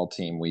a small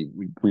team, we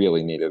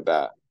really needed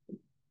that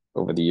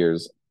over the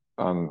years.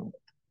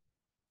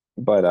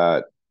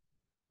 But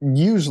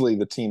usually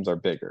the teams are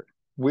bigger.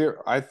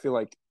 I feel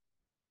like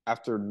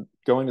after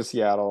going to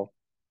Seattle,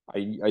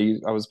 I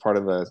was part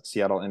of the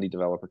Seattle indie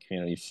developer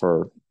community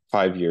for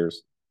 5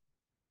 years,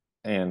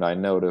 and I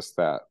noticed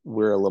that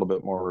we're a little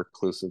bit more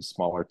reclusive,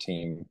 smaller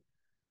team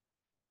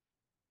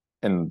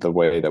in the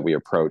way that we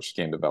approach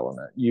game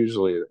development.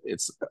 Usually,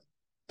 it's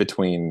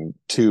between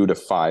 2 to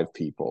 5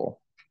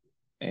 people,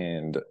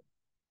 and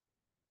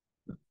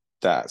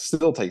that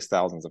still takes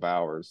thousands of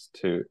hours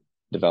to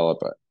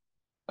develop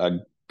a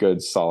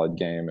good, solid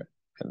game,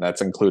 and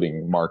that's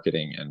including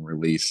marketing and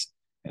release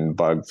and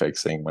bug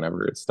fixing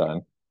whenever it's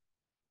done.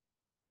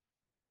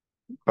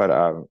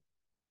 But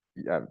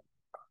yeah,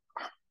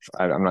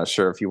 I'm not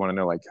sure if you want to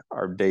know like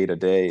our day to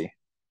day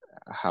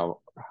how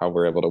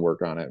we're able to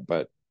work on it,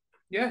 but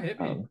Yeah, hit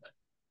me.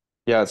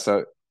 yeah.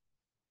 So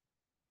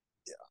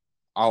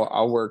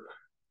I'll work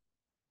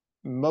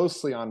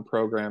mostly on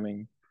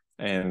programming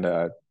and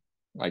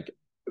like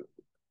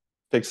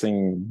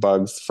fixing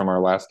bugs from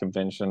our last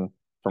convention,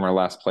 from our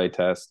last play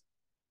test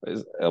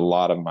is a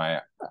lot of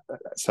my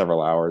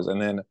several hours,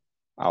 and then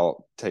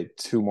I'll take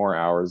 2 more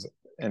hours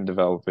in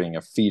developing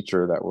a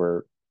feature that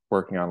we're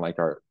working on, like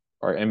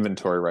our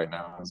inventory right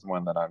now is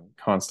one that I'm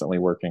constantly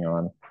working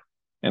on.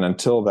 And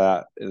until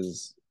that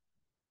is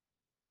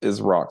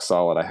rock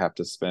solid, I have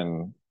to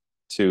spend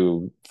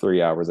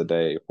 2-3 hours a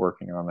day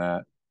working on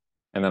that.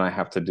 And then I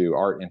have to do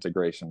art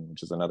integration,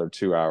 which is another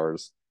 2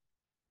 hours.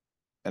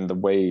 And the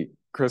way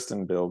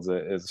Kristen builds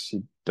it is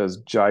she does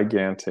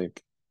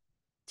gigantic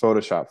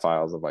Photoshop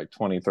files of like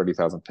 20,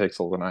 30,000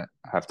 pixels. And I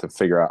have to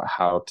figure out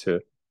how to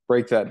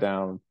break that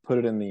down, put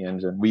it in the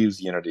engine. We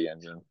use Unity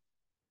engine.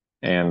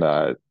 And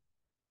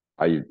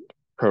I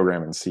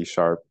program in C#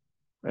 for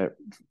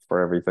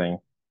everything.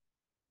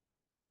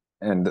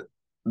 And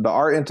the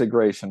art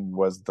integration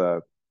was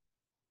the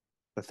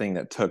thing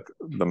that took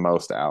the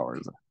most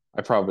hours.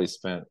 I probably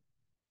spent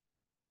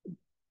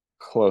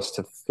close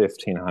to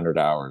 1,500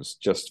 hours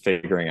just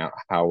figuring out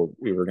how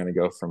we were going to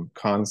go from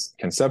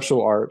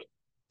conceptual art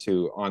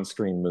to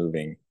on-screen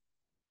moving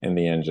in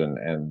the engine.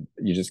 And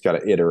you just got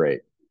to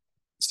iterate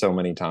so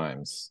many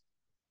times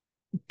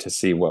to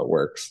see what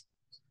works.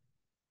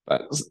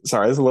 But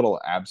sorry, it's a little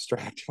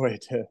abstract way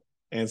to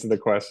answer the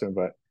question,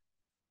 but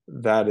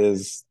that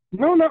is.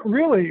 No, not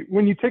really.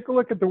 When you take a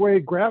look at the way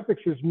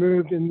graphics has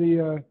moved in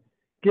the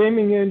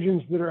gaming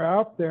engines that are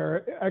out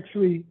there,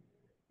 actually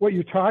what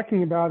you're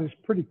talking about is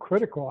pretty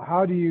critical.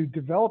 How do you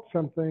develop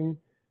something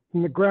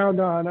from the ground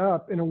on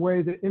up in a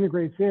way that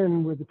integrates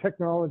in with the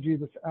technology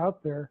that's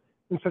out there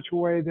in such a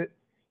way that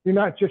you're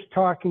not just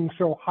talking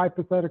so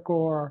hypothetical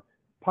or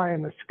pie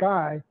in the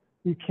sky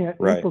you can't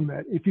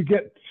implement. If you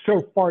get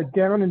so far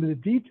down into the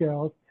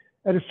details,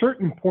 at a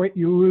certain point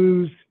you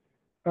lose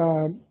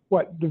the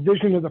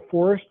vision of the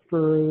forest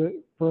for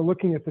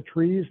looking at the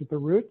trees at the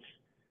roots.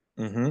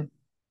 Mm-hmm.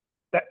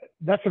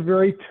 That's a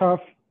very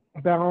tough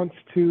balance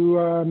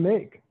to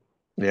make.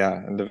 Yeah,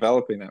 and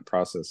developing that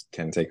process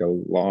can take a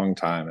long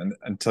time, and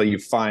until you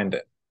find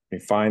it, you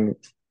find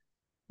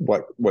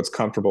what's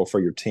comfortable for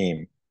your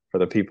team, for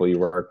the people you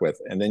work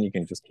with, and then you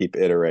can just keep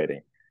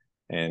iterating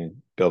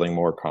and building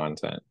more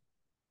content,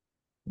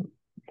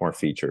 more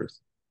features.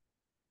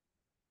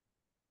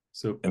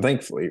 And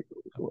thankfully,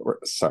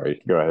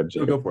 sorry, go ahead,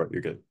 Jake. No, go for it.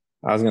 You're good.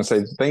 I was going to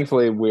say,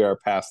 thankfully, we are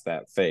past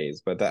that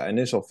phase, but that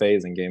initial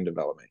phase in game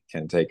development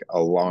can take a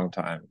long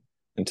time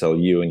until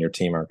you and your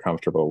team are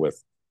comfortable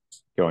with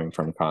going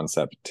from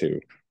concept to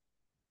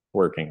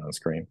working on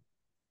screen.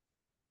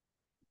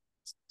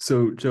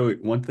 So, Joey,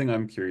 one thing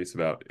I'm curious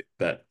about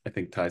that I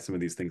think ties some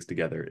of these things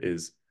together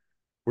is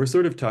we're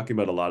sort of talking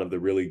about a lot of the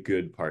really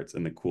good parts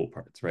and the cool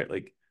parts, right?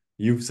 Like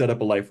you've set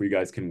up a life where you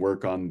guys can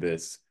work on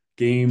this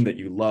game that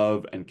you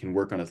love and can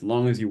work on as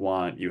long as you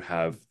want. You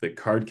have the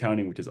card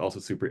counting, which is also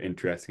super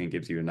interesting and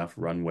gives you enough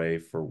runway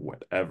for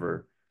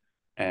whatever.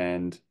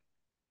 And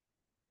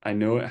I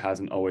know it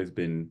hasn't always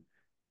been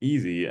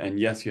easy. And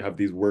yes, you have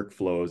these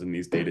workflows and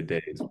these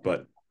day-to-days,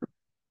 but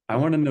I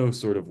want to know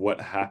sort of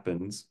what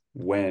happens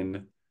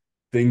when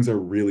things are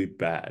really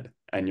bad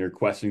and you're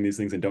questioning these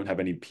things and don't have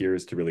any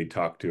peers to really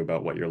talk to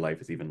about what your life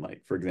is even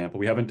like. For example,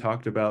 we haven't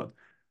talked about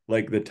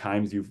like the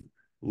times you've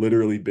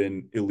literally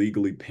been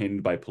illegally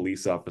pinned by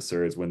police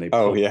officers when they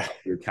pull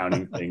your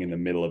counting thing in the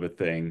middle of a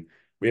thing.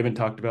 We haven't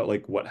talked about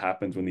like what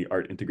happens when the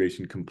art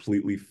integration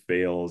completely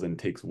fails and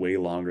takes way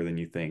longer than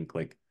you think.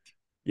 Like,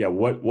 yeah,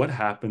 what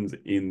happens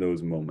in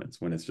those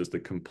moments when it's just a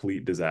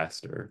complete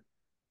disaster?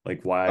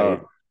 Like why?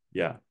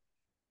 Yeah.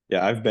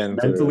 Yeah, I've been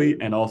mentally,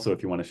 through... and also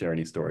if you want to share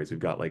any stories, we've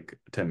got like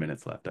 10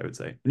 minutes left, I would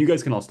say. And you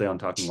guys can all stay on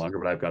talking longer,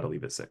 but I've got to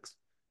leave at 6.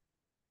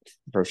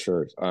 For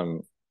sure.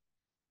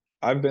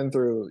 I've been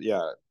through,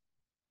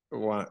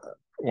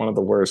 one of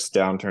the worst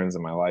downturns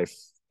in my life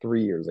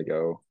 3 years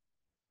ago,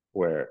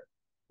 where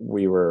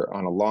we were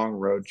on a long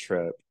road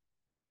trip,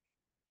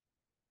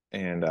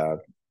 and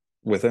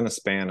within a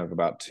span of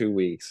about 2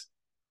 weeks,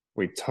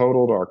 we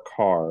totaled our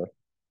car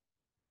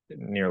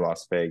near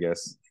Las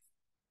Vegas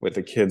with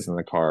the kids in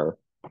the car.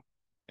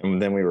 And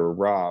then we were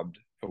robbed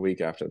a week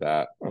after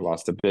that. I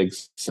lost a big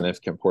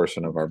significant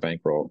portion of our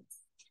bankroll.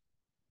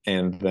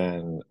 And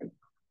then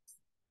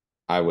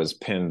I was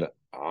pinned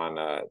on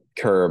a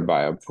curb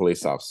by a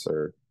police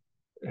officer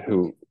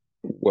who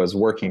was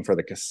working for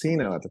the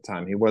casino at the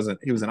time. He was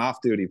an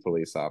off-duty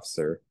police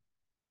officer.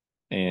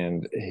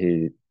 And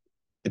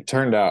it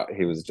turned out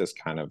he was just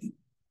kind of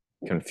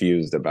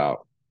confused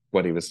about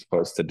what he was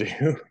supposed to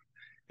do.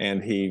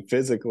 And he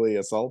physically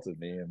assaulted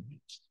me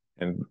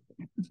and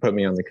put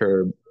me on the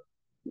curb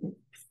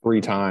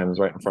 3 times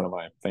right in front of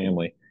my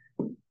family.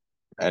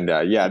 And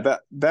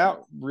that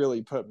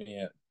really put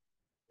me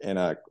in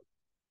a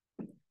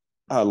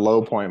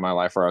low point in my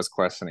life where I was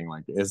questioning,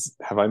 like,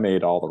 have I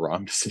made all the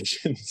wrong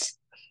decisions?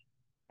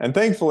 And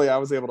thankfully I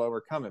was able to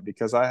overcome it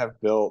because I have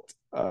built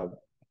a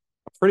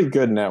pretty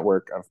good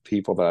network of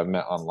people that I've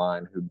met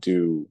online who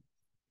do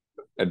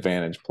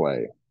advantage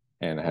play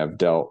and have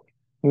dealt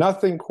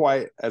nothing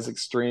quite as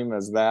extreme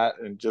as that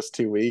in just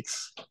 2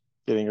 weeks,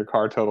 getting your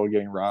car totaled,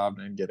 getting robbed,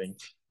 and getting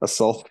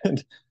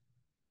assaulted.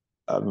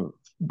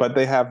 But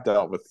they have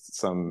dealt with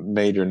some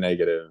major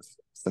negative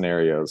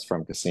scenarios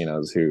from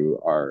casinos who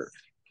are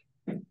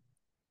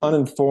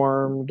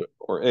uninformed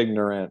or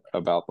ignorant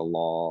about the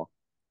law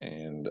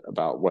and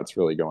about what's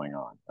really going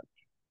on.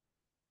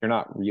 You're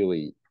not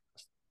really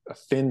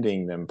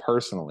offending them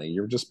personally.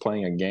 You're just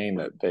playing a game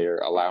that they're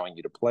allowing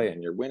you to play,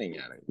 and you're winning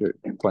at it. You're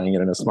playing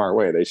it in a smart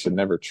way. They should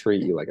never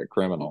treat you like a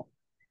criminal.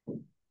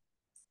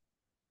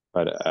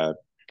 But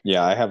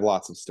yeah, I have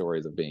lots of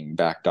stories of being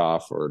backed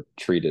off or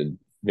treated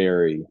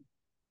very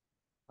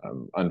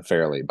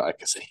unfairly by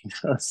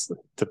casinos,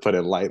 to put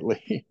it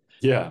lightly.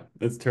 Yeah,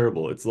 that's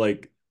terrible. It's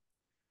like,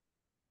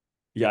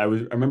 yeah, I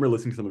remember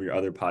listening to some of your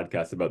other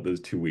podcasts about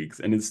those 2 weeks,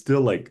 and it's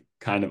still like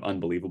kind of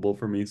unbelievable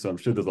for me. So I'm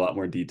sure there's a lot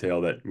more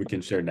detail that we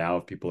can share now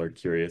if people are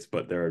curious,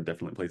 but there are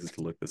definitely places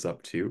to look this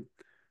up too.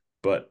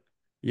 But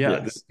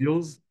yeah, this Yes.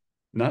 feels,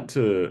 not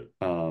to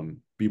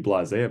be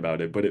blasé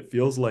about it, but it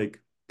feels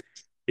like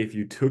if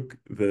you took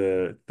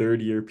the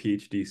third year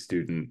PhD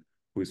student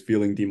who's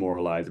feeling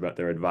demoralized about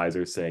their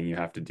advisor saying you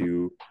have to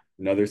do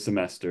another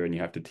semester and you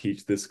have to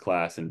teach this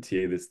class and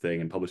TA this thing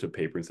and publish a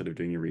paper instead of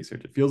doing your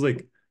research. It feels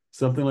like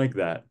something like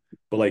that,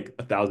 but like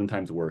 1,000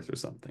 times worse or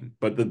something.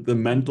 But the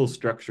mental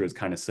structure is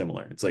kind of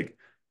similar. It's like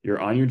you're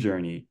on your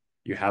journey,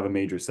 you have a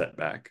major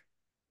setback,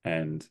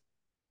 and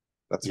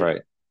That's yeah,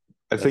 right.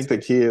 I think the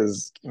key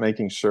is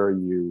making sure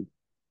you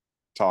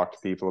talk to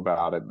people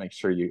about it, make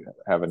sure you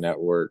have a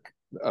network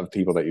of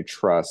people that you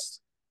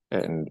trust,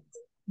 and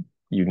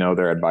you know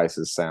their advice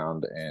is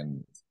sound,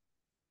 and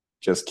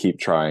just keep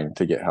trying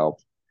to get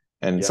help.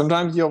 And yeah,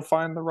 sometimes you'll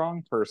find the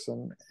wrong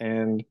person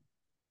and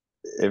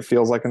it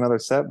feels like another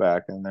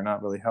setback and they're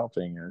not really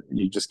helping.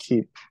 You just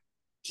keep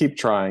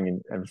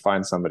trying, and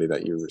find somebody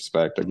that you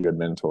respect, a good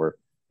mentor.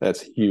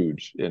 That's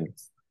huge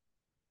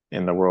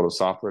in the world of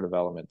software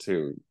development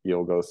too.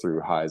 You'll go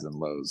through highs and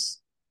lows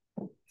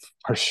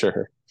for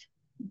sure.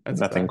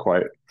 that's Nothing fact.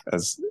 quite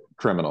as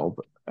criminal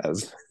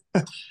as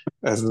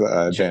as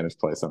the Advantage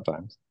play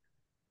sometimes.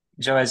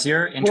 Joe, has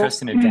your Well,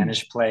 interest in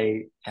Advantage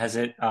play, has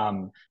it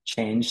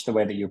changed the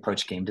way that you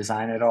approach game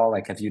design at all?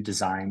 Like, have you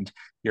designed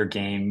your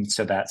game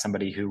so that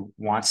somebody who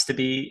wants to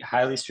be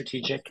highly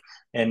strategic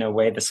in a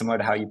way that's similar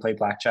to how you play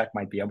blackjack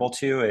might be able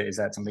to? Is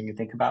that something you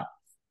think about?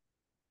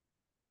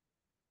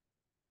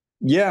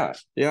 Yeah,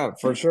 yeah,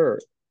 for sure.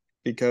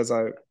 Because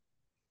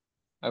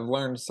I've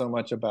learned so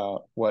much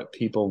about what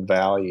people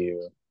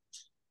value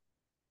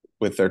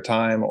with their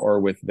time or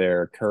with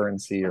their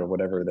currency or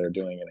whatever they're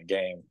doing in a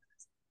game.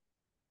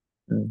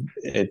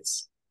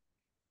 It's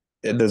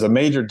there's a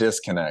major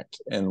disconnect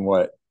in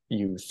what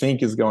you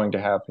think is going to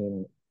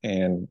happen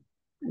and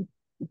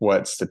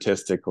what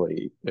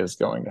statistically is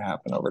going to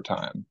happen over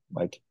time.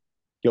 Like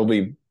you'll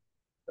be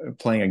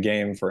playing a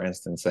game, for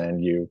instance,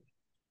 and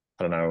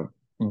I don't know,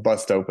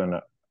 bust open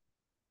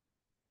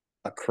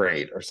a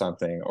crate or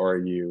something, or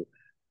you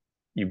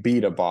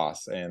beat a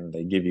boss and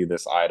they give you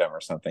this item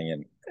or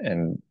something,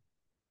 and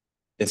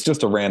it's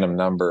just a random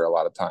number a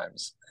lot of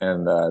times.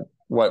 And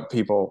what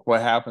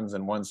happens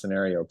in one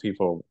scenario,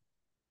 people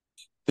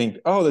think,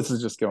 oh, this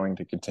is just going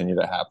to continue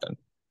to happen.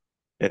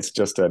 It's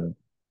just a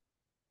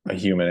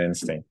human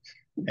instinct,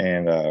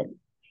 and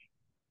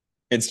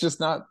it's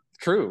just not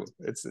true.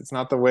 It's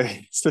not the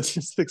way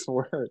statistics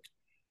work.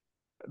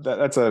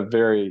 That's a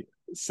very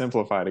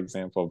simplified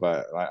example,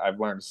 but I've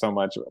learned so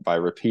much by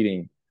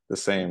repeating the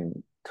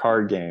same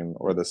card game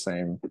or the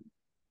same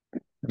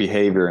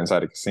behavior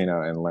inside a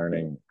casino, and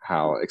learning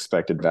how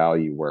expected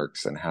value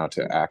works and how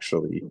to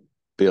actually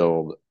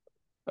build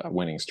a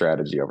winning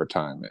strategy over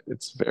time.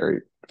 It's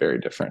very, very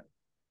different.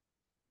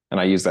 And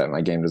I use that in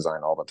my game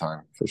design all the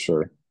time, for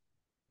sure.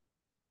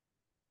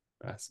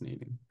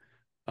 Fascinating.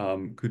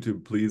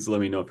 Kutu, please let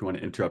me know if you want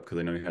to interrupt because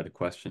I know you had a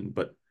question.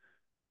 But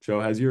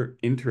Joe, has your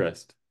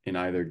interest in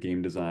either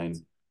game design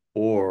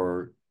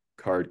or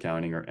card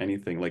counting or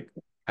anything, like,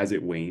 has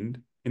it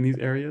waned in these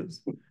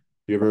areas? Do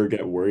you ever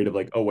get worried of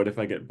like, oh, what if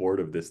I get bored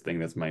of this thing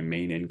that's my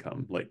main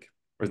income? Like,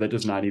 or is that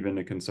just not even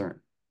a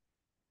concern?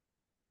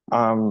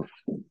 Um,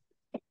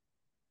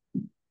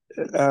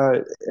 uh,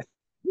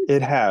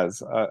 it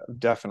has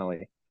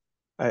definitely.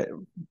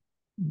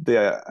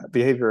 The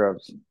behavior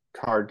of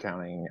card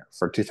counting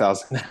for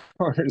 2,000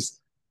 hours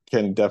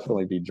can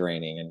definitely be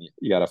draining, and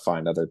you got to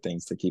find other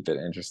things to keep it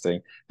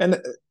interesting.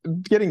 And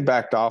getting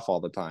backed off all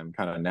the time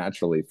kind of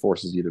naturally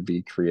forces you to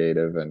be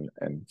creative and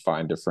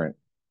find different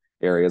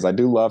areas. I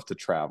do love to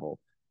travel.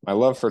 My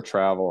love for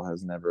travel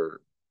has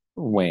never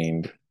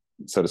waned,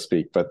 so to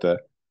speak, but the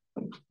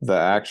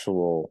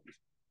actual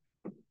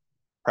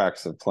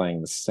practice of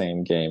playing the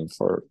same game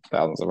for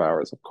thousands of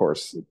hours, of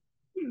course,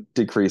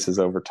 decreases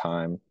over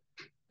time,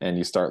 and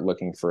you start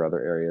looking for other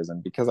areas.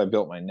 And because I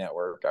built my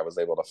network, I was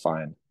able to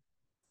find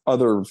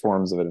other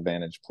forms of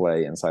advantage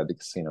play inside the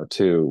casino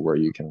too, where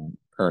you can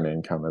earn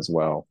income as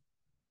well.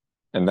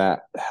 And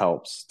that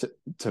helps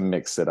to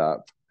mix it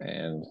up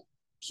and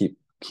keep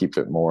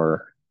it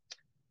more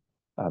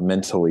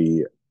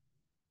mentally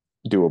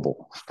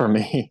doable for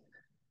me.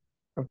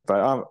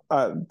 But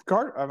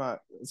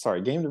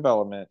sorry, game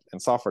development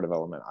and software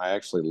development, I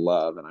actually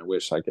love, and I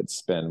wish I could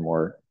spend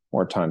more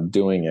time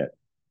doing it.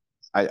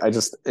 I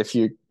just, if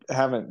you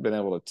haven't been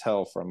able to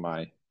tell from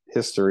my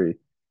history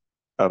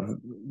of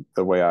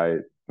the way I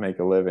make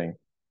a living,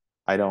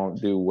 I don't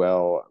do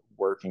well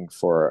working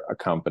for a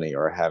company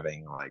or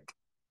having like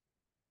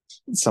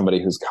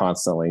somebody who's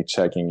constantly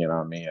checking in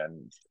on me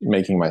and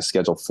making my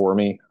schedule for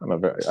me. I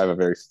have a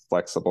very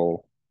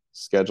flexible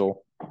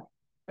schedule,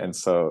 and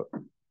so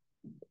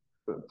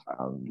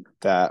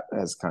that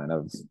has kind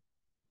of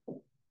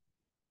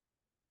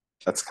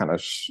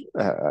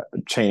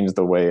changed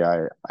the way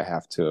I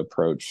have to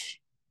approach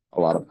a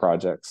lot of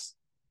projects.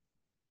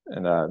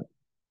 And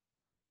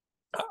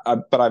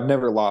but I've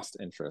never lost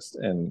interest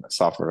in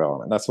software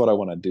development. That's what I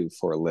want to do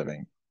for a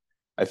living.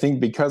 I think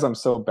because I'm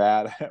so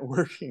bad at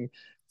working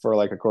for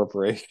like a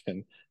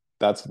corporation,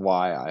 that's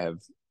why I have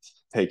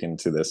taken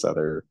to this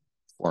other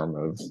form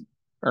of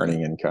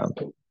earning income.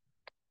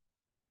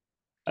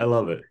 I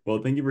love it.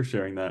 Well, thank you for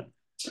sharing that.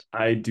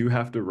 I do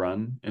have to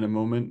run in a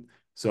moment,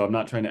 so I'm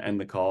not trying to end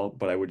the call,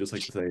 but I would just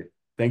like to say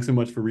thanks so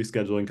much for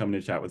rescheduling, coming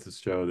to chat with this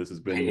show. This has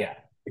been Yeah.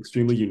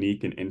 extremely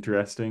unique and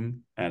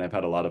interesting, and I've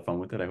had a lot of fun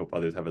with it. I hope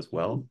others have as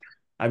well.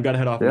 I've got to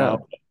head off Yeah.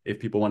 now. If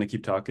people want to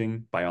keep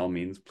talking, by all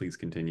means, please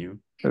continue.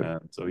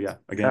 So yeah,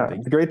 again,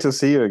 thank you. Great to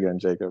see you again,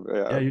 Jacob.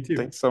 Yeah, you too.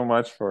 Thanks so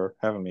much for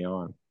having me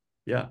on.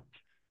 Yeah.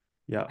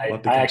 Yeah. I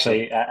Love to catch up.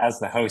 actually, as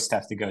the host,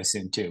 have to go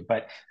soon too.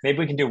 But maybe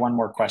we can do one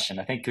more question.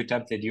 I think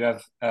Kutab, did you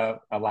have a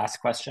last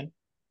question?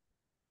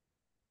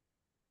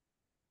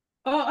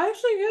 I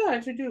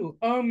actually do.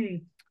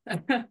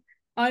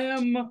 I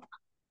am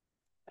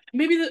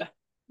maybe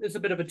it's a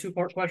bit of a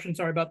two-part question.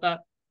 Sorry about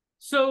that.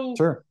 So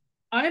Sure.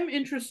 I'm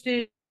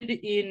interested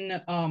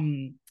in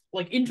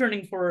like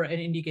interning for an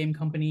indie game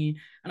company,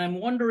 and I'm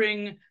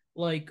wondering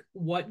like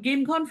what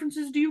game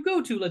conferences do you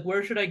go to? Like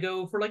where should I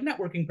go for like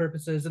networking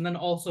purposes, and then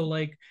also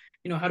like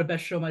how to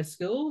best show my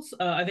skills.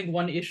 I think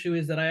one issue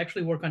is that I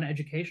actually work on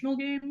educational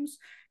games,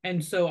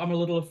 and so I'm a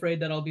little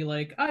afraid that I'll be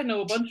like I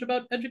know a bunch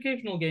about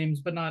educational games,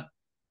 but not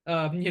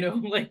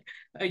like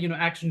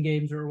action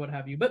games or what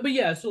have you. But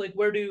yeah, so like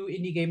where do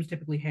indie games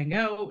typically hang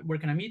out? Where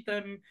can I meet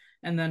them?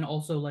 And then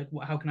also like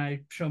how can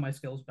I show my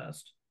skills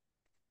best?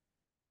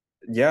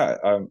 Yeah,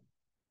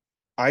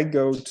 I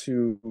go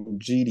to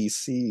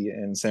GDC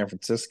in San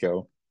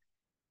Francisco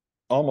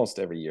almost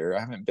every year.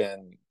 I haven't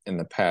been in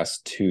the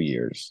past 2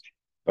 years,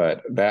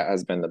 but that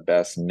has been the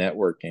best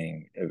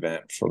networking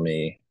event for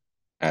me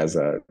as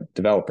a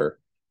developer.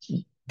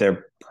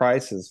 Their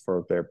prices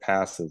for their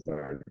passes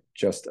are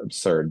just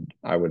absurd.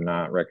 I would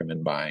not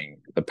recommend buying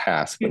the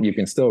pass, but you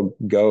can still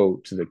go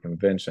to the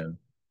convention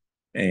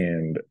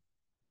and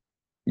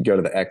go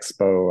to the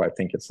expo. I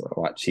think it's a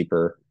lot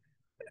cheaper.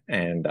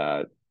 And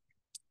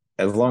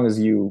as long as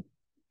you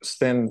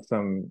send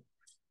some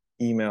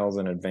emails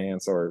in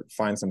advance or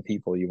find some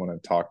people you want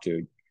to talk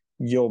to,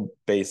 you'll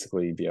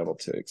basically be able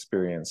to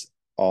experience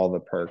all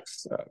the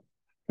perks of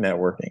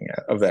networking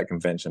of that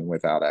convention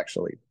without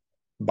actually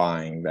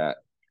buying that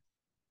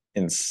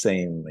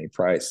insanely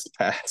priced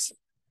pass.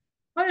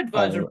 My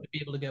advisor would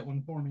be able to get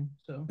one for me.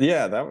 So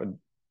yeah,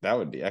 that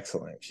would be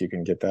excellent if you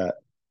can get that.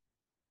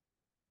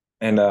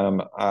 And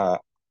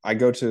I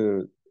go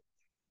to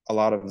a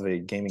lot of the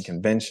gaming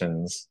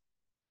conventions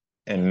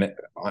and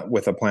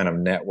with a plan of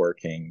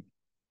networking.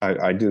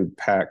 I do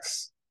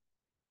PAX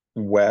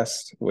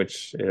West,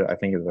 which I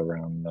think is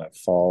around the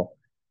fall,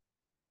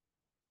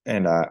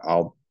 and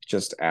I'll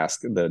just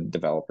ask the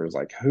developers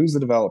like, who's the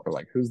developer,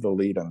 like who's the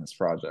lead on this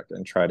project,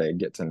 and try to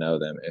get to know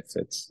them if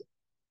it's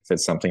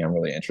something I'm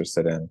really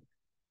interested in.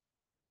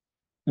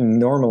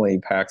 Normally,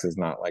 PAX is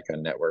not like a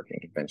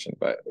networking convention,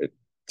 but it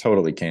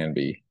totally can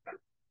be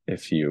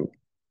if you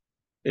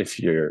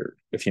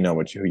know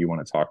who you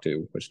want to talk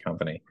to, which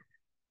company,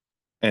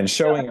 and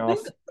showing off.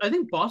 I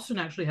think Boston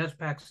actually has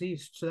PAX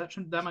East, so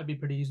that might be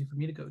pretty easy for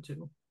me to go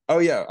to. Oh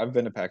yeah, I've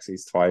been to PAX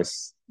East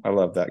twice. I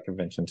love that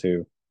convention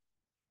too.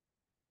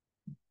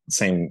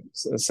 Same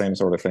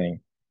sort of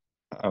thing.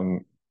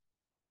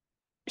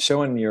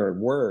 Showing your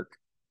work,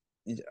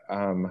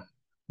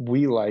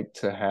 we like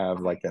to have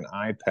like an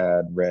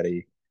iPad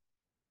ready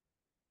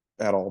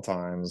at all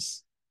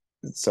times,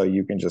 so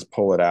you can just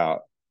pull it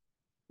out.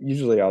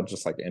 Usually I'll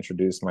just like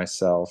introduce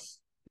myself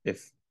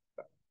if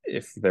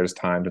there's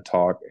time to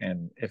talk,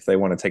 and if they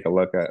want to take a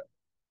look at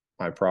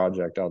my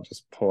project, I'll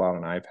just pull out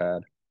an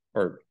iPad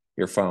or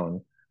your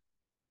phone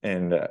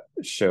and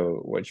show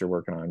what you're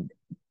working on.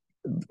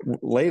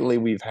 Lately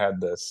we've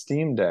had the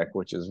Steam Deck,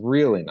 which is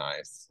really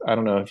nice. I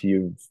don't know if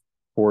you've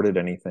ported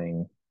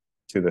anything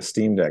to the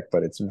Steam Deck,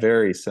 but it's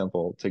very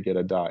simple to get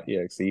a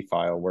 .exe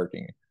file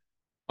working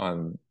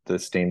on the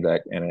Steam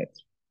Deck, and it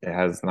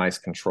has nice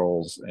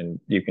controls, and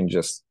you can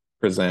just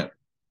present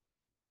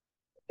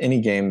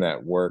any game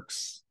that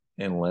works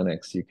in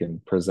Linux. You can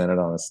present it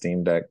on a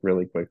Steam Deck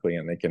really quickly,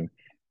 and they can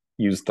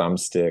use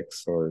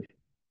thumbsticks or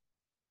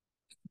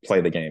play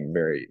the game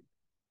very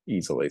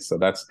easily. So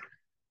that's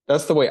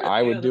the way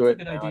I would do it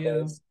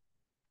nowadays.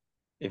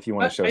 If you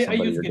want to show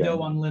somebody I use your Godot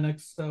game on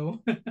Linux,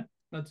 so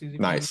that's easy.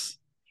 Nice.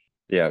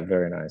 Yeah,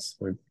 very nice.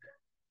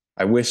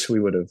 I wish we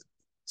would have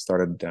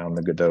started down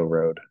the Godot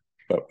road,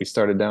 but we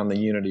started down the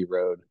Unity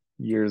road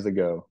years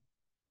ago,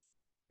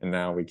 and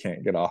now we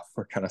can't get off.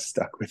 We're kind of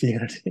stuck with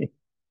Unity.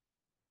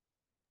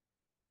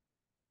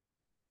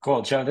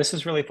 Cool, Joe. This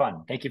was really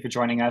fun. Thank you for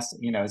joining us.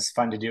 It's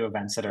fun to do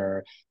events that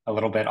are a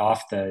little bit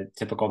off the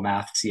typical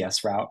math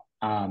CS route.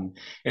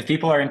 If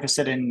people are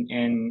interested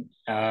in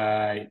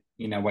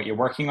what you're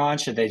working on,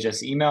 should they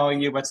just email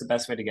you? What's the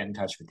best way to get in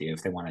touch with you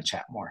if they want to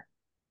chat more?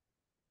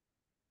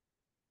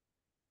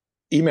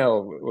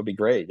 Email would be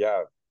great.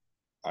 Yeah,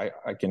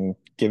 I can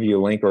give you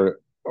a link,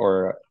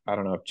 or I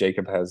don't know if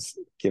Jacob has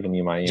given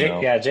you my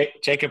email.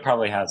 Jacob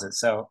probably has it.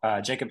 So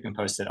Jacob can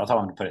post it. I'll tell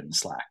him to put it in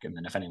Slack, and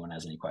then if anyone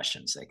has any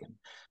questions, they can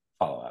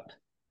follow up.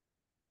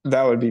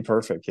 That would be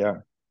perfect. Yeah,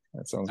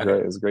 that sounds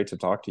great. It was great to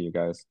talk to you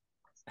guys.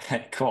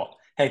 Cool.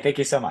 Hey, thank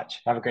you so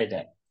much. Have a great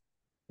day.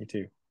 You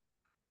too.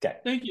 Okay.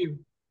 Thank you.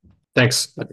 Thanks.